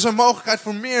wonder. Dit is een mogelijkheid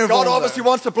voor meer God obviously wonderen.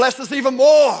 wants to bless us even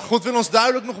more. God wil ons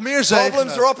duidelijk nog meer Problems are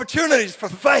zegenen. opportunities for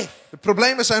faith. De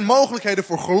problemen zijn mogelijkheden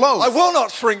voor geloof. I will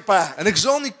not shrink back. En ik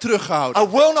zal niet terughouden. I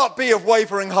will not be of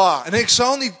wavering heart. En ik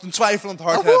zal niet een twijfelend I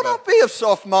hart will hebben. not be of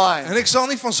soft mind. En ik zal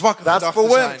niet van zwakke That's gedachten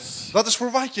for zijn. wimps. Dat is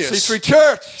voor watjes. C3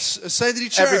 Church. C3 Every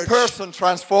Church. person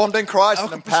transformed in Christ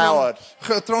and Elke persoon empowered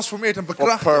getransformeerd en for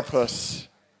bekrachtigd purpose.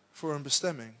 voor een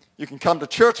bestemming. You can come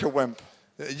to church a wimp,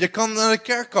 Je kan naar de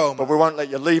kerk but komen we won't let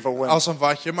you leave a wimp. als een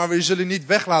watje, maar we zullen niet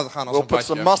weg laten gaan als We'll een put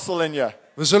some watje. muscle in you,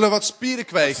 We zullen wat spieren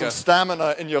some kweken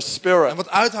stamina in your en spirit. wat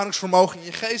uithoudingsvermogen in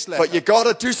je geest But you leggen.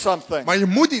 gotta do something. Maar je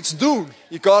moet iets doen.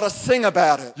 You gotta sing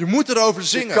about it. Je moet erover You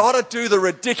zingen. gotta do the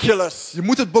ridiculous. Je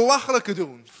moet het belachelijke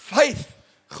doen. Faith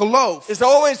Geloof is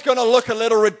always gonna look a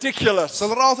little ridiculous. zal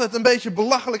er altijd een beetje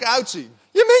belachelijk uitzien.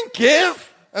 You mean give?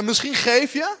 En misschien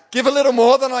geef je. Give a little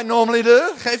more than I normally do?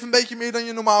 Geef een beetje meer dan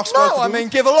je normaal gesproken No, I doet.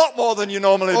 mean give a lot more than you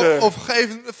normally do. Of geef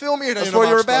veel meer dan That's je what normaal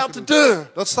you're about gesproken to doet.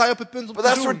 do. Dat sta je op het punt om But te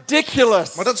that's doen.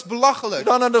 ridiculous. Maar dat is You belachelijk.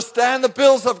 don't understand the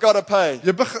bills I've got to pay.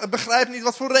 Je begrijpt niet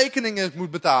wat voor rekeningen ik moet You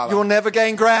betalen. will never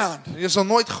gain ground Je zal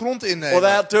nooit grond innemen.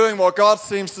 without doing what God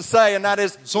seems to say, and that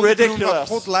is Zonder te doen wat ridiculous.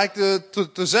 God lijkt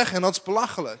te zeggen en dat is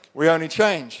belachelijk. We only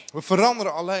change We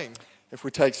veranderen alleen if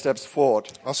we take steps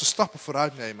forward. als we stappen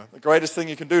vooruit nemen. The greatest thing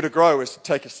you can do to grow is to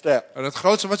take a step. En het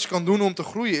grootste wat je kan doen om te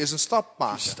groeien is een stap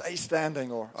maken. Stay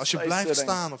standing or Als je stay blijft sitting.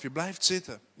 staan of je blijft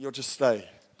zitten, You'll just stay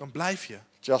dan blijf je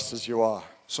just as you are.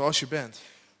 zoals je bent.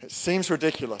 It seems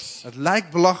ridiculous Het lijkt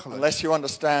belachelijk. unless you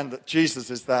understand that Jesus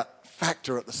is that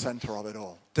factor at the center of it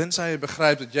all. Tenzij je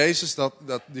begrijpt dat Jezus dat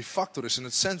die factor is in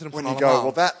het centrum When van you go,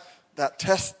 allemaal. well, that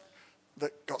test that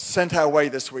got sent our way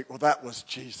this week, well, that was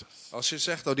Jesus. Als je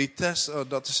zegt, oh die test,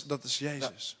 dat is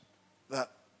Jezus. That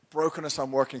brokenness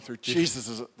I'm working through, Jesus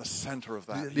is at the center of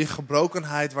that. Die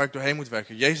gebrokenheid waar ik doorheen moet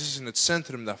werken. Jezus is in het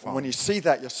centrum daarvan. When you see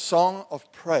that, your song of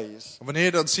praise Wanneer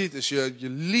je dat ziet, is je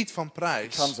lied van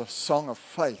prijs. becomes a song of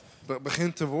faith.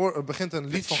 Begint een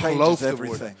lied van changes geloof te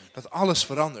everything. worden. Dat alles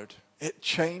verandert. It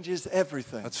changes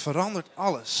everything. Het verandert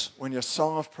alles. When your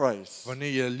song of praise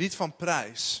Wanneer je lied van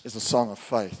prijs is a song of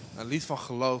faith. een lied van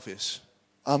geloof is.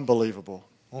 Unbelievable.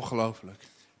 Ongelooflijk.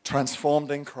 Transformed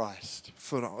in Christ.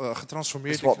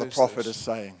 Getransformeerd Is in what the prophet Christus. is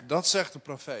saying. Dat zegt de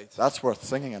profeet. That's worth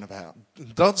singing about.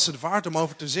 Dat is het waard om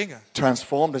over te zingen.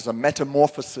 Transformed is a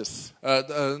metamorphosis.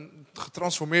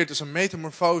 Getransformeerd is een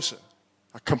metamorfose.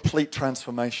 A complete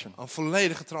transformation. Een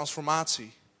volledige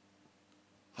transformatie.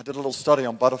 I did a little study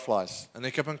on butterflies. En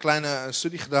ik heb een kleine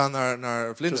studie gedaan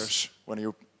naar vlinders. Just when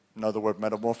you know the word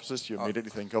metamorphosis, you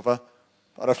immediately think of a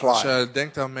butterfly. Als je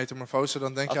denkt aan metamorfose,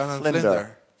 dan denk je aan een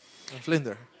vlinder. Een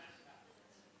vlinder.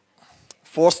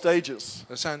 4 stages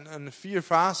Er zijn 4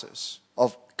 fases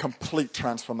of complete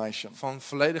transformation. van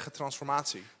volledige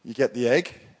transformatie. You get the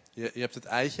egg. Je hebt het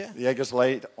eitje The egg is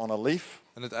laid on a leaf.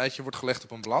 en het eitje wordt gelegd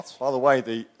op een blad. By the way,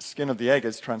 the skin of the egg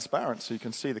is transparent, so you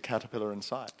can see the caterpillar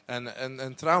inside.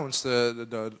 En trouwens,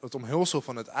 het omhulsel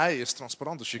van het ei is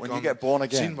transparant, dus je When you kan get born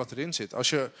again, zien wat erin zit. Als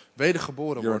je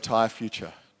wedergeboren your wordt, entire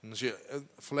future dan is je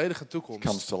volledige comes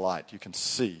toekomst to light. You can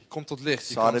see. komt tot licht.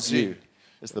 Je Inside kan of you zien.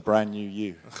 is the brand new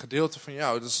you. Een gedeelte van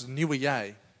jou, dat is het nieuwe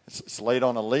jij. It's laid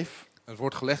on a leaf. Het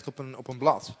wordt gelegd op een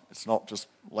blad. It's not just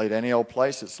laid any old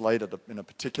place. It's laid in a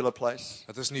particular place.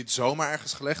 Het is niet zomaar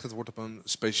ergens gelegd, het wordt op een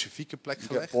specifieke plek You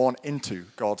get gelegd. born into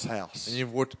God's house. En je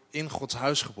wordt in Gods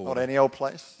huis Not geboren. any old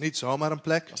place. Niet zomaar een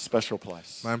plek, A special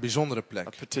place. maar een bijzondere A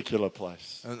plek. particular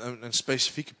place. Een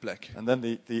specifieke plek. And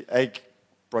then the egg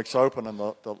breaks open and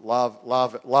the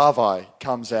larvae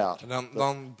comes out. En dan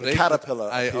The breekt het caterpillar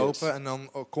ei appears. open en dan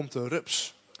komt de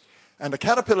rups. And the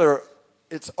caterpillar,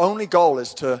 its only goal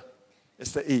is to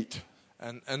eat.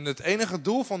 En het enige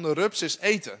doel van de rups is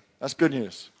eten. That's good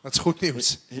news. Dat is goed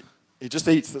nieuws. He just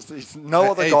eats. There's no Hij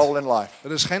other eet. goal in life.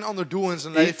 Er is geen ander doel in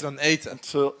zijn Eat. leven dan eten.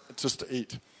 Just to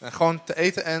eat. En gewoon te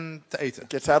eten en te eten.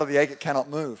 It gets out of the egg, it cannot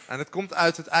move. En het komt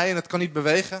uit het ei en het kan niet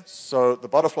bewegen. So the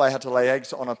butterfly had to lay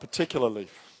eggs on a particular leaf.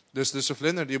 Dus de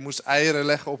vlinder die moest eieren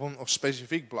leggen op een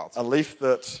specifiek blad. A leaf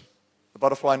that the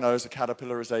butterfly knows the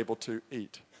caterpillar is able to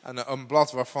eat. En een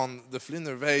blad waarvan de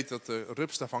vlinder weet dat de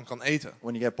rups daarvan kan eten.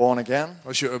 When you get born again,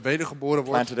 Als je wedergeboren wordt,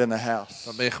 planted in the house.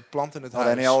 dan ben je geplant in het Not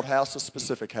any huis. old house, a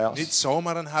specific house. Niet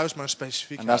zomaar een huis, maar een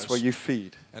specifiek And that's where huis. you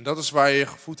feed. En dat is waar je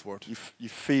gevoed wordt. You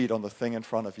feed on the thing in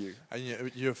front of you. En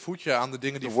je voedt je aan de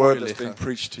dingen die The voor word je that's being liggen.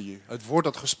 preached to you. Het woord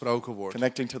dat gesproken wordt.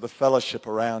 Connecting to the fellowship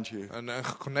around you. En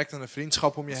geconnect aan een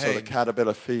vriendschap om je So the heen.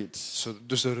 caterpillar feeds,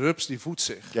 Dus de rups die voedt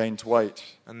zich. gains weight.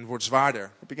 En wordt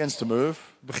zwaarder. It begins to move.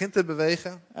 Het begint te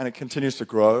bewegen. And it continues to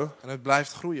grow En het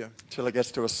blijft groeien. until it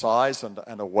gets to a size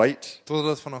and a weight. Totdat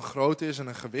het van een grootte is en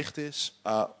een gewicht is.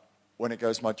 When it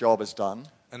goes, my job is done.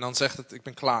 En dan zegt het, ik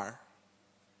ben klaar.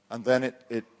 And then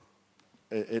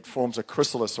it forms a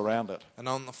chrysalis around it. En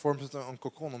dan vormt het een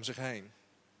kokon om zich heen.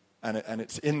 And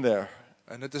it's in there.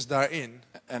 En het is daarin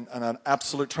And an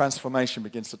absolute transformation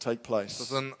begins to take place. dat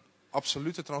een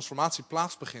absolute transformatie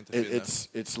plaats begint te vinden.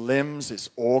 Its limbs, its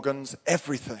organs,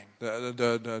 everything.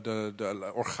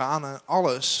 De organen,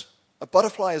 alles. A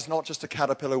butterfly is not just a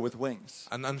caterpillar with wings.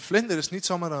 En een vlinder is niet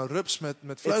zomaar een rups met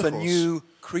It's a vleugels. new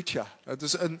creature. Het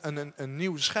is een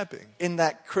nieuwe schepping. In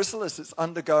that chrysalis, it's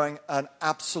undergoing an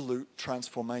absolute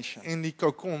transformation. In die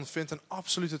kokon vindt een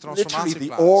absolute Literally, transformatie the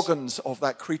plaats. organs of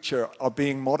that creature are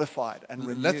being modified and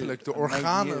renewed. Letterlijk, de and made new.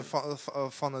 organen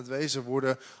van het wezen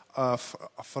worden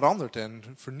veranderd en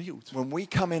vernieuwd. When we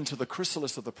come into the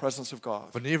chrysalis of the presence of God,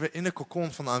 Wanneer we in de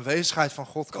kokon van de aanwezigheid van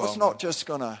God God's komen, not just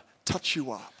going to touch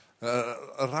you up,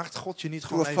 raakt God je niet do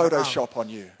gewoon a even aan. Photoshop on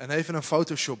you. En even een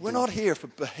Photoshop We're doen. not here for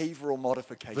behavioral We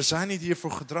modification. zijn niet hier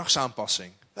voor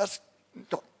gedragsaanpassing. That's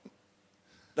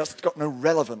got no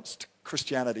relevance to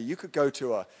Christianity. You could go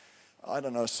to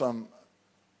some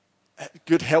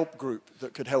good help group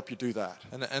that could help you do that.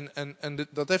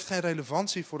 Dat heeft geen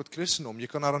relevantie voor het christendom. Je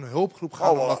kan naar een hulpgroep gaan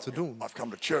om dat te doen. I've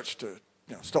come to church to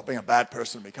stop being a bad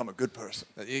person and become a good person.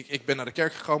 Ik ben naar de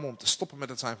kerk gekomen om te stoppen met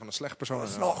het zijn van een slecht persoon It's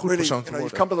en een not goed really, persoon te you've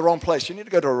worden. come to the wrong place. You need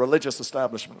to go to a religious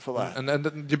establishment for that.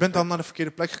 En je bent dan naar de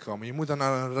verkeerde plek gekomen. Je moet dan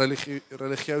naar een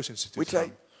religieus We instituut take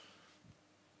gaan.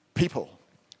 people.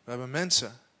 We hebben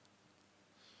mensen.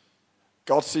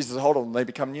 God seizes hold of them, they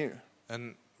become new.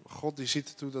 En God die ziet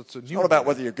ertoe dat ze It's nieuw not about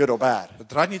worden. whether you're good or bad. Het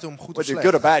draait niet om goed of Whether you're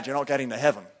good slecht. or bad, you're not getting to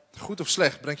heaven. Goed of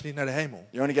slecht brengt je niet naar de hemel.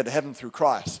 You only get to heaven through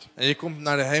Christ, En je komt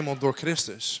naar de hemel door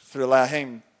Christus. through allow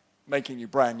Him making you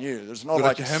brand new. There's not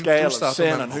Doordat like je a hem scale of toestaat om sin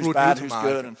hem and who's gloednieuw bad, te who's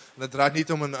maken. good. En het draait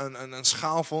niet om een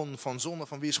schaal van zonde,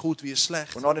 van wie is goed, wie is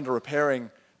slecht. We're not into repairing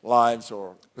lives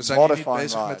or We zijn hier niet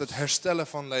modifying bezig met het lives, herstellen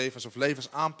van levens of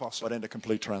levens aanpassen. but into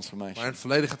complete Maar transformation. een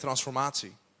volledige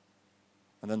transformatie.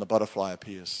 And then the butterfly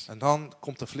appears. En dan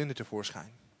komt de vlinder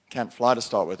tevoorschijn. can't fly to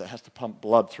start with. It has to pump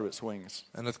blood through its wings.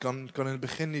 En het kan in het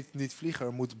begin niet vliegen.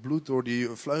 Er moet bloed door die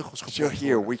vleugels So you're gepompt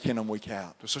here worden. week in and week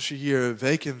out. Dus als je hier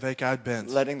week in week uit bent.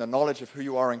 Letting the knowledge of who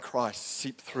you are in Christ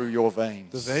seep through your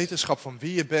veins. De wetenschap van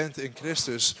wie je bent in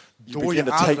Christus You door begin je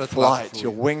to take aderen te laten flight.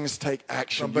 Your vloeien. wings take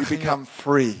action. Dan You begin je become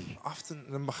free.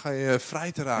 Dan begin je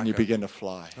vrij te And you raken. begin to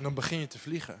fly. En dan begin je te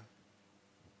vliegen.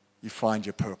 You find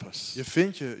your purpose. Je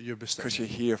vindt je Because bestemming.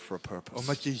 you're here for a purpose.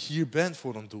 Omdat je hier bent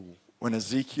voor een doel. When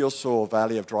Ezekiel saw a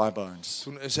valley of dry bones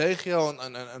Toen Ezekiel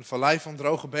een vallei van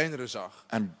droge beenderen zag.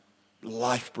 and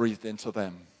life breathed into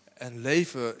them, En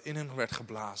leven in hen werd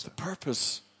geblazen. the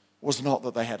purpose was not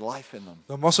that they had life in them.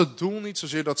 Dan was het doel niet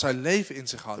zozeer dat zij leven in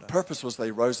zich The hadden. purpose was they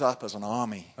rose up as an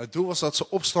army. Het doel was dat ze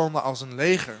opstonden als een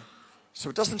leger. So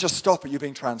it doesn't just stop at you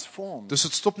being transformed. Dus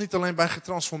het stopt niet alleen bij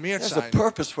getransformeerd There's a zijn.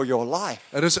 purpose for your life.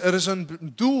 Er is een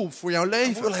doel voor jouw And we'll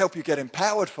leven. help you get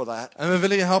empowered for that. En we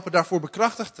willen je helpen daarvoor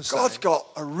bekrachtigd te zijn. God's got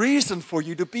a reason for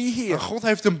you to be here. En God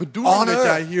heeft een bedoeling On dat earth.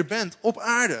 jij hier bent, op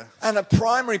aarde. And the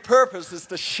primary purpose is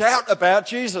to shout about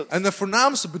Jesus. En de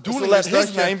voornaamste To bedoeling let is dat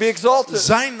his name je be exalted.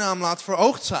 zijn naam laat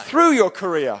verhoogd zijn. Through your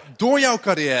career. Door jouw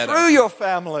carrière, Through your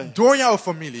family. door jouw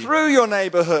familie, Through your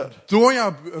neighborhood. door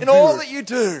jouw In all that buurt. you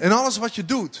do. In alles wat je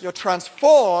doet, You're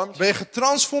transformed ben je to receive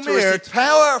getransformeerd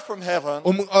power from heaven.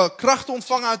 om kracht te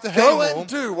ontvangen uit de Go hemel. and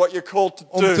do what you're called to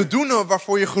Om te do. doen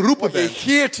waarvoor je geroepen What you're bent.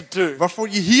 here to do. Waarvoor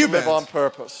je hier Live on bent.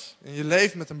 purpose. En je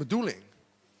leeft met een bedoeling.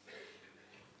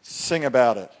 Sing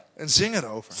about it. En zing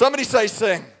erover. Somebody say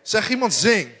sing. Zeg iemand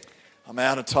zing. I'm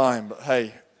out of time, but hey,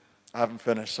 I haven't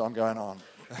finished, so I'm going on.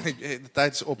 De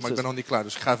tijd is op, maar ik ben nog niet klaar,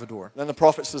 dus ik ga even door. Then the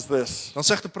prophet says this. Dan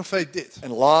zegt de profeet dit.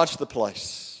 Enlarge the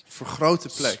place. Vergroot de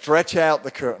plek. Stretch out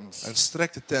the curtains. En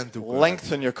strek de tentdoeken.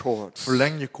 Lengthen your cords.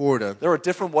 Verleng je koorden. There are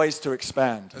different ways to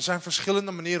expand. Er zijn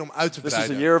verschillende manieren om uit te This is a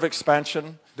breiden. year of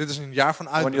expansion. Dit is een jaar van I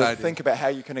want you to uitbreiding. think about how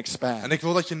you can En expand. ik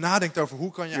wil dat je nadenkt over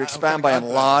hoe kan je You kan expand ik by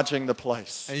uitbreiden. enlarging the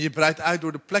place. En je breidt uit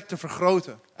door de plek te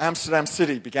vergroten. Amsterdam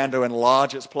City began to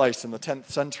enlarge its place in the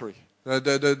 10th century.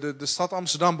 De stad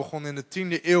Amsterdam begon in de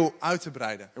 10e eeuw uit te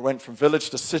breiden. It went from village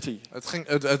to city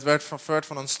Het werd ververd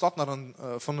van een stad naar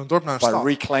van een dorp naar een by stad.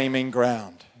 reclaiming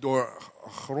ground. Door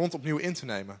grond opnieuw in te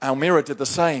nemen. Almere did the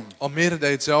same Almere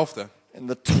deed hetzelfde. in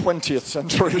the 20th In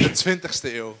century. de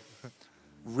 20e eeuw.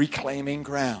 Reclaiming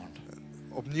ground.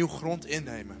 Opnieuw grond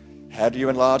innemen. How do you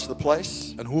enlarge the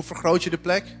place? En hoe vergroot je de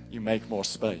plek? You make more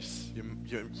space.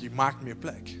 Je maakt meer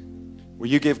plek. Will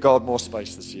you give God more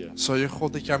space this year? Zal je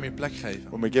God dit jaar meer plek geven?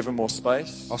 When we give him more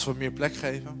space, Als we meer plek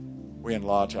geven, we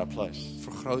enlarge our place.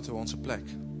 vergroten we onze plek.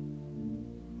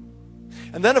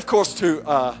 And then, of course, to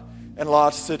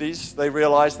enlarge cities, they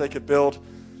realized they could build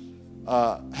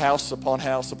house upon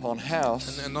house upon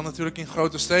house. En dan natuurlijk in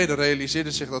grote steden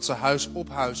realiseerden zich dat ze huis op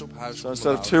huis So konden instead of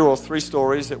bouwen. 2 or 3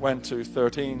 stories, it went to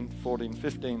 13, 14,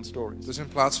 15 stories. Dus in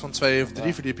plaats van 2 of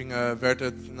 3 verdiepingen werd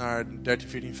het naar 13,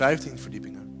 14, 15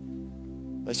 verdiepingen.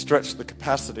 They stretched the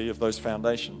capacity of those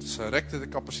foundations. Ze rekten de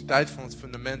capaciteit van het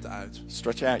fundament uit.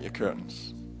 Stretch out your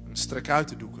curtains. En strek uit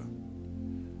de doeken.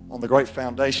 On the great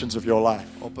foundations of your life,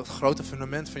 Op het grote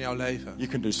fundament van jouw leven. you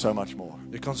can do so much more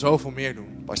Je kan zoveel meer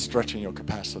doen. by stretching your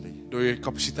capacity, Door je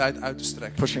capaciteit uit te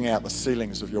strekken. pushing out the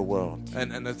ceilings of your world,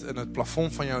 En het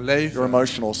plafond van jouw your leven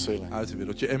emotional ceiling, uit de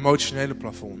wereld. Je emotionele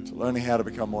plafond. learning how to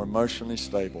become more emotionally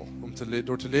stable,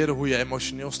 Door te leren hoe je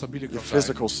emotioneel stabieler your kan zijn.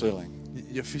 physical ceiling,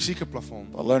 Je fysieke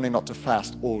plafond. by learning not to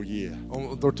fast all year,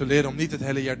 Door te leren om niet het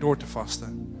hele jaar door te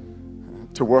vasten.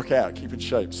 to work out, keep in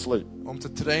shape, sleep, Om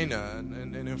te trainen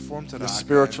en in vorm te raken.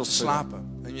 spiritual En te slapen.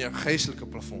 En je geestelijke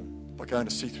plafond. by going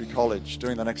to C3 College,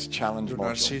 doing the next challenge Door naar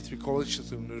module, C3 College te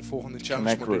doen. De volgende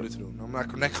challenge Connect module group. te doen. Om naar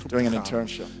Connect groep doing te an gaan.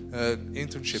 internship,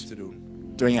 Internship te doen.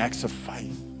 doing acts of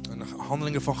faith, En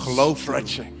handelingen van geloof te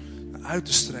stretching. doen. Uit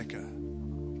te strekken.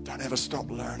 Don't ever stop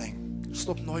learning,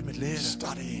 Stop nooit met leren.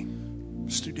 studying,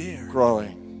 Studeer.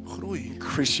 growing, Groei.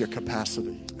 increase your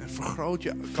capacity, En vergroot je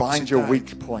find capaciteit. your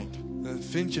weak point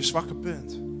Vind je zwakke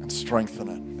punt. and strengthen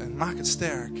it. En maak het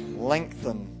sterk.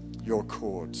 Lengthen your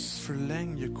cords.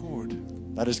 Verleng je koord.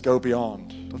 That is, go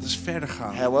beyond. Dat is verder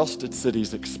gaan. How else did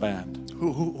cities expand?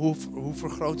 Hoe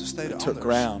vergroten steden They took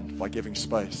anders? ground by giving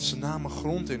space. Ze namen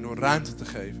grond in door ruimte te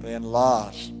geven. They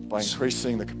enlarged by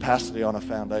increasing the capacity on a Ze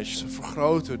foundation.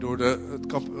 vergroten door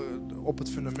op het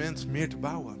fundament meer te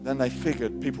bouwen. Then they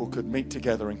figured people could meet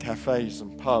together in cafes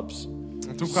and pubs.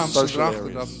 En toen kwamen ze Social erachter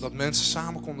areas. dat mensen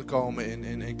samen konden komen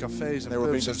in cafés en They were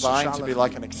being pubs en designed to be sociale...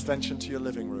 like an extension to your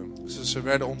living room. Ze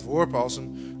werden ontworpen als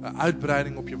een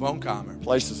uitbreiding op je woonkamer.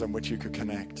 Places in which you could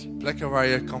connect. Plekken waar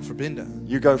je kan verbinden.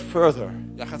 You go further.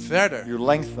 Jij gaat verder You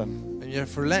lengthen en je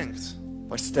verlengt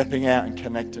by stepping out and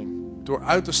connecting. door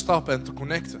uit te stappen en te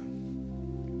connecten.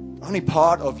 only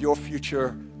part of your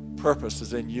future purpose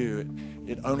is in you.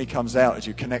 It only comes out as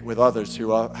you connect with others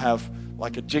who have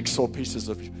like a jigsaw pieces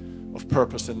of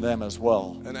purpose in them as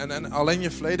well. En alleen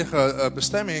je volledige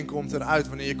bestemming komt eruit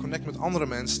wanneer je connect met andere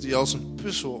mensen die als een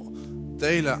puzzel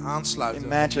delen aansluiten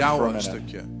op Imagine for a jouw minute.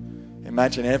 stukje.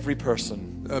 Imagine every person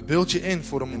Beeld je in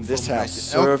voor een in this house momentje.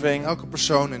 serving, Elke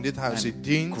persoon in dit huis die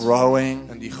dient growing,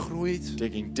 en die groeit,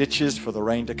 digging ditches for the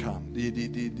rain to come.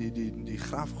 die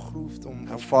graven groeft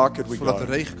How far could we voordat go?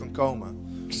 de regen kan komen.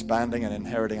 Expanding and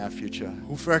inheriting our future.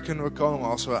 Hoe ver kunnen we komen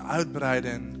als we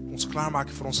uitbreiden en ons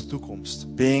klaarmaken voor onze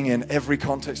toekomst? Being in every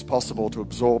context possible to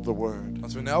absorb the word.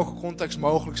 Dat we in elke context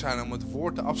mogelijk zijn om het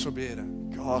woord te absorberen.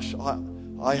 Gosh,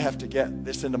 I have to get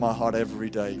this into my heart every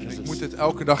day En because ik moet it's dit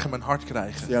elke dag in mijn hart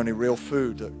krijgen. the only real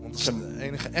food that Want het is can het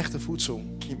enige echte voedsel.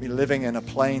 keep me living in a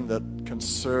plane that can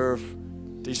serve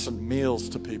decent meals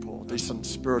to people, decent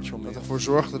spiritual Dat meals. ervoor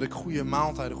zorgt dat ik goede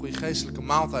maaltijden, goede geestelijke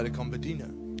maaltijden kan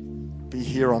bedienen. Be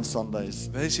here on Sundays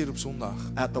Wees hier op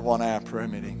zondag. at the 1 hour prayer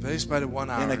meeting. Wees bij de One In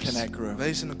a Hours. connect group.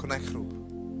 Wees in een connect groep.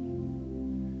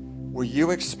 Will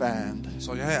you expand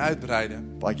Zal jij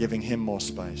uitbreiden by giving him more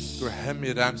space? door hem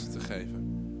meer ruimte te geven?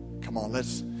 Come on,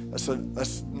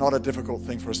 that's not a difficult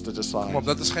thing for us to Kom decide. op,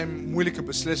 dat is geen moeilijke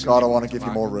beslissing. God, I die we want to moeten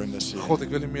give you more maken. room this year. God, ik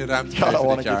wil je meer ruimte God, I geven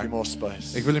want dit to give jaar. you more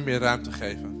space. Ik wil je meer ruimte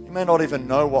geven. You may not even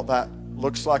know what that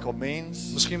looks like or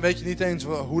means, Misschien weet je niet eens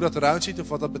hoe dat eruit ziet of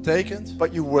wat dat betekent.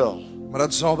 but you will. Maar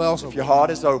dat zal wel zo If your worden.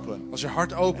 heart is open, Als je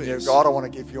hart open and you is. go, God, I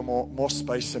want to give you more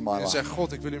space in my En life. zeg,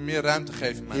 God, ik wil je meer ruimte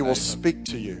geven in He mijn will leven. speak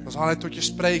to you, Dan zal hij tot je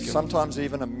spreken. sometimes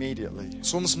even immediately,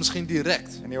 Soms misschien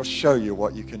direct. and he'll show you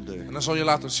what you can do. En dan zal je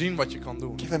laten zien wat je kan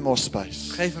doen. Give him more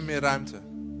space. Geef hem meer ruimte.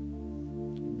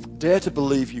 Dare to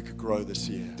believe you could grow this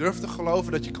year. Durf te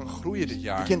geloven dat je kan groeien dit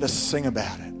jaar. Begin to sing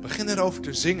about it. Begin erover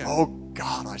te zingen. Oh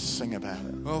God, I sing about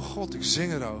it. Oh God, ik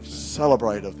zing erover.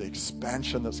 Celebrate of the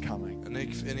expansion that's coming.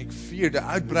 En ik vier de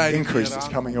uitbreiding die Increase that's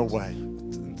eraan coming your way.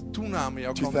 komt. De toename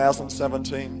jouw kant op.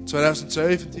 2017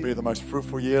 2017 will be the most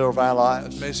fruitful year of our het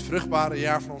lives meest vruchtbare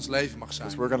jaar van ons leven mag zijn.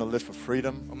 because we're going to live for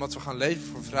freedom, Omdat we gaan leven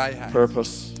voor vrijheid.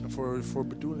 purpose, En voor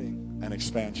bedoeling. and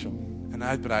expansion. En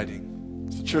uitbreiding.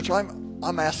 So church,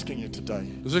 I'm asking you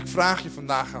today Dus ik vraag je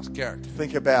vandaag als kerk to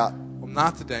think about om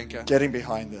na te denken. getting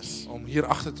behind this Om hier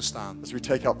achter te staan. as we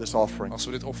take up this offering. Als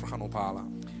we dit offer gaan ophalen.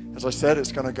 As I said,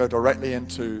 it's going to go directly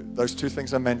into those two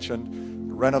things I mentioned,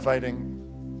 renovating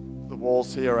the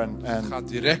walls here Het and gaat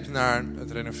direct naar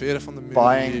het renoveren van de muren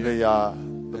buying hier.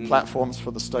 the En- platforms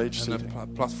for the stage En seating.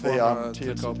 een platform te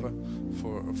tiered kopen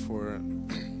voor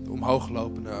de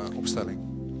omhooglopende opstelling.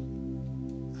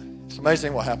 It's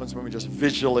amazing what happens when we just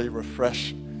visually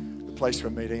refresh the place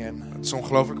we're meeting in. Het is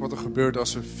ongelooflijk wat er gebeurt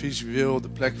als we visueel de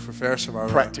plek verversen waar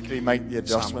we Practically make the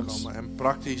adjustments. samenkomen. En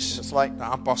praktisch It's like de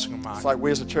aanpassingen It's maken. like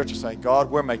we as a church are saying, God,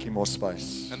 we're making more space.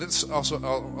 En dit is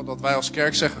dat wij als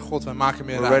kerk zeggen, God, wij maken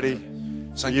meer We're ruimte. ready We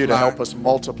for zijn you to klaar help us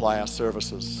multiply our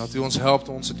services. dat u ons helpt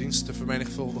onze diensten te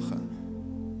vermenigvuldigen.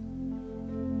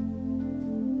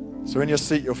 So in your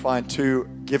seat you'll find two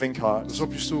giving cards. Dus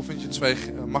op je stoel vind je 2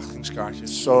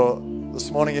 machtigingskaartjes. So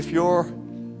this morning, if you're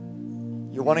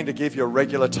wanting to give your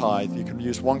regular tithe, you can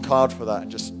use one card for that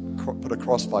and just put a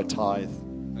cross by tithe.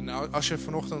 En nou, als je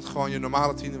vanochtend gewoon je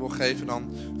normale tiende wil geven, dan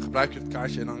gebruik je het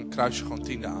kaartje en dan kruis je gewoon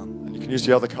tiende aan. And you can use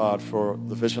the other card for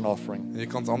the vision offering. En je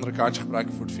kan het andere kaartje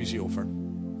gebruiken voor het visieoffer.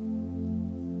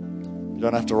 You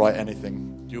don't have to write anything.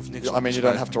 Je hoeft niks I op te mean, you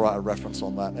don't schrijven. have to write a reference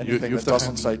on that. Anything hoeft that er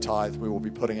doesn't say tithe, we will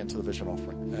be putting into the vision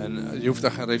offering. En je hoeft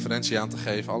daar geen referentie aan te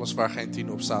geven. Alles waar geen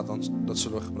 10 op staat, dat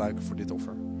zullen we gebruiken voor dit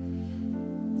offer.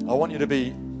 I want you to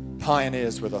be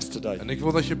pioneers with us today. En ik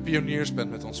wil dat je pioniers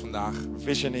bent met ons vandaag.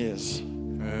 Visioneers.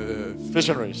 Eh,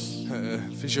 Visionaries.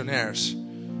 Visionairs.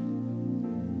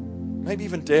 Maybe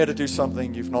even dare to do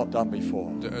something you've not done before.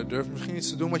 Durf misschien iets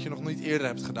te doen wat je nog niet eerder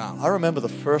hebt gedaan. I remember the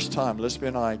first time Lisby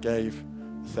and I gave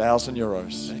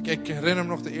 €1,000. Ik herinner me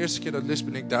nog de eerste keer dat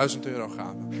Lisbeth en ik €1000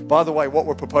 gaven. By the way, what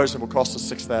we're proposing will cost us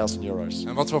 €6,000.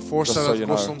 En wat we voorstellen, Just so dat you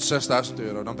kost know. ons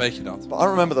 €6000. Dan weet je dat. But I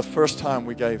remember the first time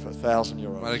we gave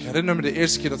 €1,000. Maar ik herinner me de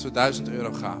eerste keer dat we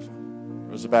 €1000 gaven. It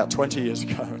was about 20 years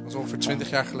ago. Dat was ongeveer 20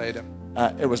 jaar geleden.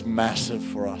 It was massive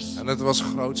for us. En dat was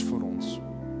groots voor ons.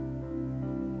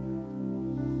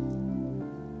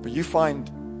 But you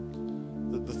find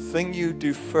that the thing you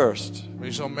do first Maar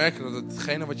je zal merken dat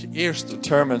hetgene wat je eerst doet,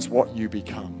 determines what you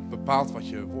become. bepaalt wat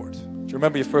je wordt. Do you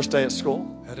remember your first day at school?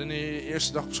 Herinner je je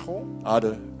eerste dag op school? I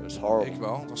do. It was horrible. Ik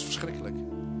wel, het was verschrikkelijk.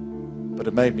 But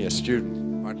it made me a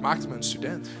student. Maar het maakte me een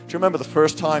student. Do you remember the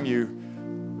first time you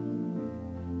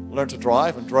learned to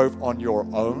drive and drove on your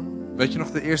own? Weet je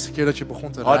nog de eerste keer dat je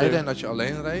begon te I rijden do. en dat je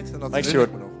alleen reed? En dat Makes herinner you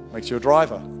ik me nog. Makes you a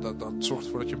driver. Dat zorgt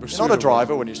ervoor dat je een You're not bestuurder a wordt.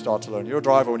 driver when you start to learn. You're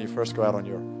a driver when you first go out on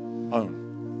your own.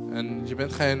 En je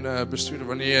bent geen bestuurder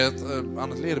wanneer je het aan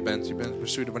het leren bent. Je bent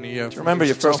bestuurder wanneer je... Do you remember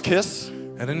your first kiss?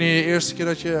 Herinner je je eerste keer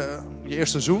dat je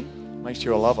eerste zoen? Makes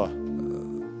you a lover.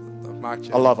 Dat maakt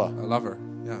je... A lover. Een lover,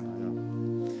 ja.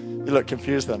 You look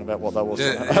confused then about what that was.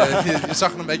 Je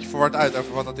zag er een beetje verward uit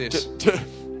over wat dat is. Do you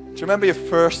remember your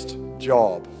first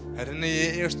job? Herinner je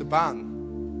je eerste baan?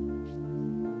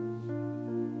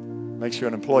 Makes you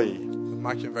an employee. Dat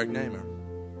maakt je een werknemer.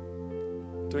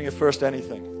 Doing your first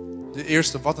anything De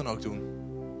eerste wat dan ook doen.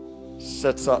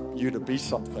 sets up you to be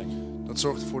something. Dat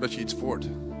zorgt ervoor dat je iets wordt.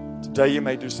 Today you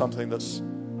may do something that's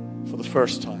for the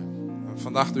first time. En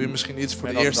vandaag doe je misschien iets voor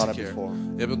You de may not eerste have done it keer.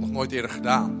 before. Je hebt het nog nooit eerder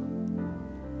gedaan.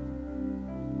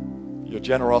 Your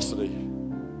generosity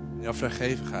Jouw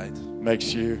vrijgevigheid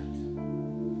makes you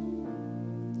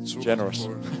zorgt generous.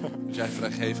 ervoor dat jij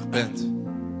vrijgevig bent.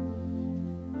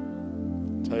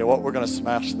 Tell you what, we're going to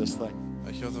smash this thing.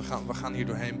 Weet je wat, we gaan hier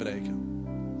doorheen breken.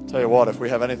 Tell you what, if we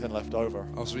have anything left over,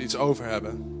 Als we iets over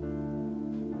hebben,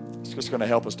 it's just going to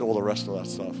help us do all the rest of that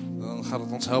stuff. dan gaat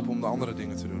het ons helpen om de andere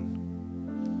dingen te doen.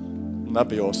 Wouldn't that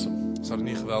be awesome? Zou het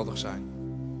niet geweldig zijn?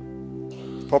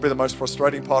 Probably the most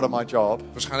frustrating part of my job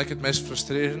Waarschijnlijk het meest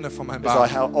frustrerende van mijn is I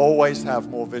baan. always have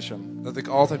more vision Dat ik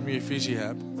altijd meer visie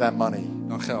heb than money.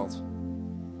 dan geld.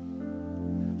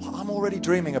 I'm already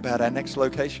dreaming about our next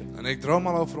location. En ik droom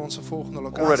al over onze volgende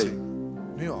locatie. Already.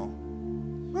 Nu al.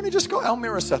 We only just got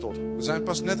Almira settled. We zijn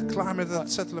pas net klaar met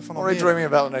het settelen van Already Almere.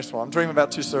 dreaming about the next one. I'm dreaming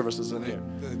about 2 services in here.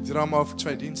 Ik droom over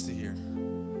 2 diensten hier.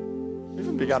 We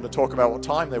even began to talk about what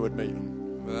time they would meet and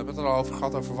We hebben het er al over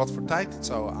gehad over wat voor tijd het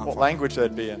zou what aanvangen. language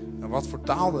they'd be in. En wat voor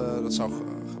taal dat zou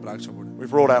gebruikt zou worden.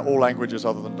 We've ruled out all languages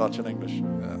other than Dutch and English.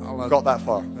 Got that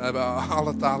far. We hebben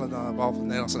alle talen behalve het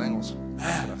Nederlands en Engels.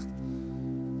 Gebracht.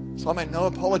 So I make no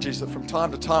apologies that from time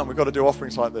to time we've got to do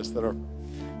offerings like this that are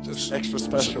Dus extra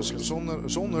special.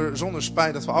 zonder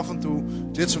spijt dat we af en toe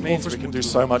dit soort Means offers we can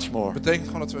moeten do doen. so much more. Betekent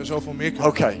gewoon dat we zoveel meer kunnen.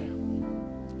 Okay.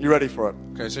 You ready for it?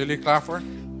 Oké, zijn jullie er klaar voor?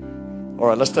 All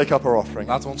right, let's take up our offering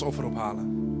Laten we ons offer ophalen.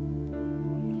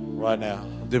 right now.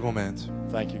 Op dit moment.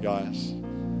 Thank you, guys.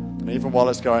 And even while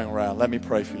it's going around, let me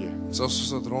pray for you.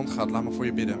 Zoals het rondgaat, laat me voor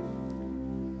je bidden.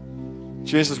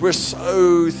 Jesus, we're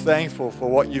so thankful for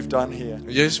what you've done here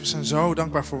Jezus, we zijn zo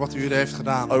dankbaar voor wat u hier heeft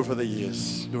gedaan. over the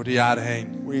years. Door de jaren heen.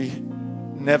 We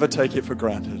never take it for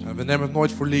granted En we nemen het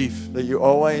nooit voor lief. that you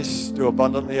always do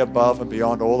abundantly above and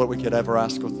beyond all that we could ever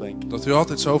ask or think. Dat u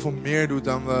altijd zoveel meer doet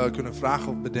dan we kunnen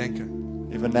vragen of bedenken.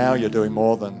 Even now you're doing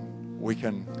more than we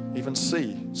can even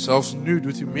see. Zelfs nu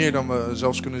doet u meer dan we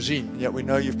zelfs kunnen zien. Yet we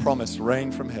know you've promised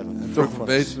rain from heaven. En toch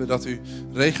fruitfulness. weten we dat u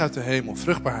regen uit de hemel,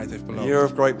 vruchtbaarheid heeft A year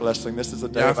beloofd. of great blessing. This is the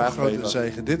day Ja, of van our grote favor.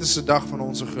 zegen. Dit is de dag van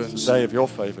onze It's the gunst. day of your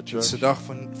favor, Dit is de church. dag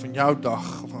van jouw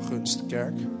dag van gunst,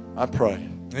 kerk. I pray.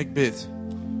 En ik bid.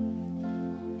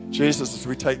 Jesus, as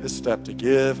we take this step to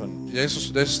give and Jezus, als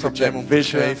we deze stap Project nemen om te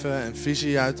vision. geven en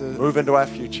visie uit te... move into our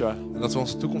future, En dat we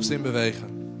onze toekomst in bewegen.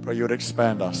 pray you would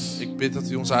expand us Ik bid dat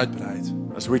u ons uitbreidt.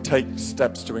 as we take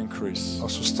steps to increase.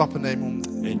 Als we stappen nemen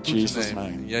om In toe te Jesus' nemen.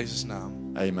 name. In Jezus' naam.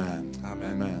 Amen.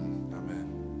 Amen. Amen. Amen.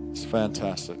 It's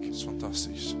fantastic. Dat is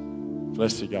fantastisch.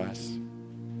 Bless you guys.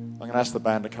 I'm going to ask the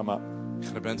band to come up. Ik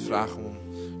ga de band vragen om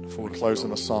de We'll volgende close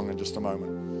in a song in just a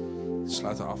moment. te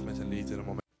sluiten af met een lied in een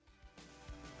moment.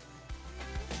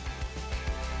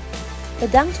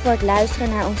 Bedankt voor het luisteren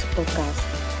naar onze podcast.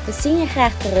 We zien je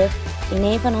graag terug in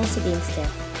een van onze diensten.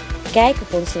 Kijk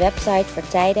op onze website voor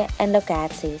tijden en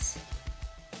locaties.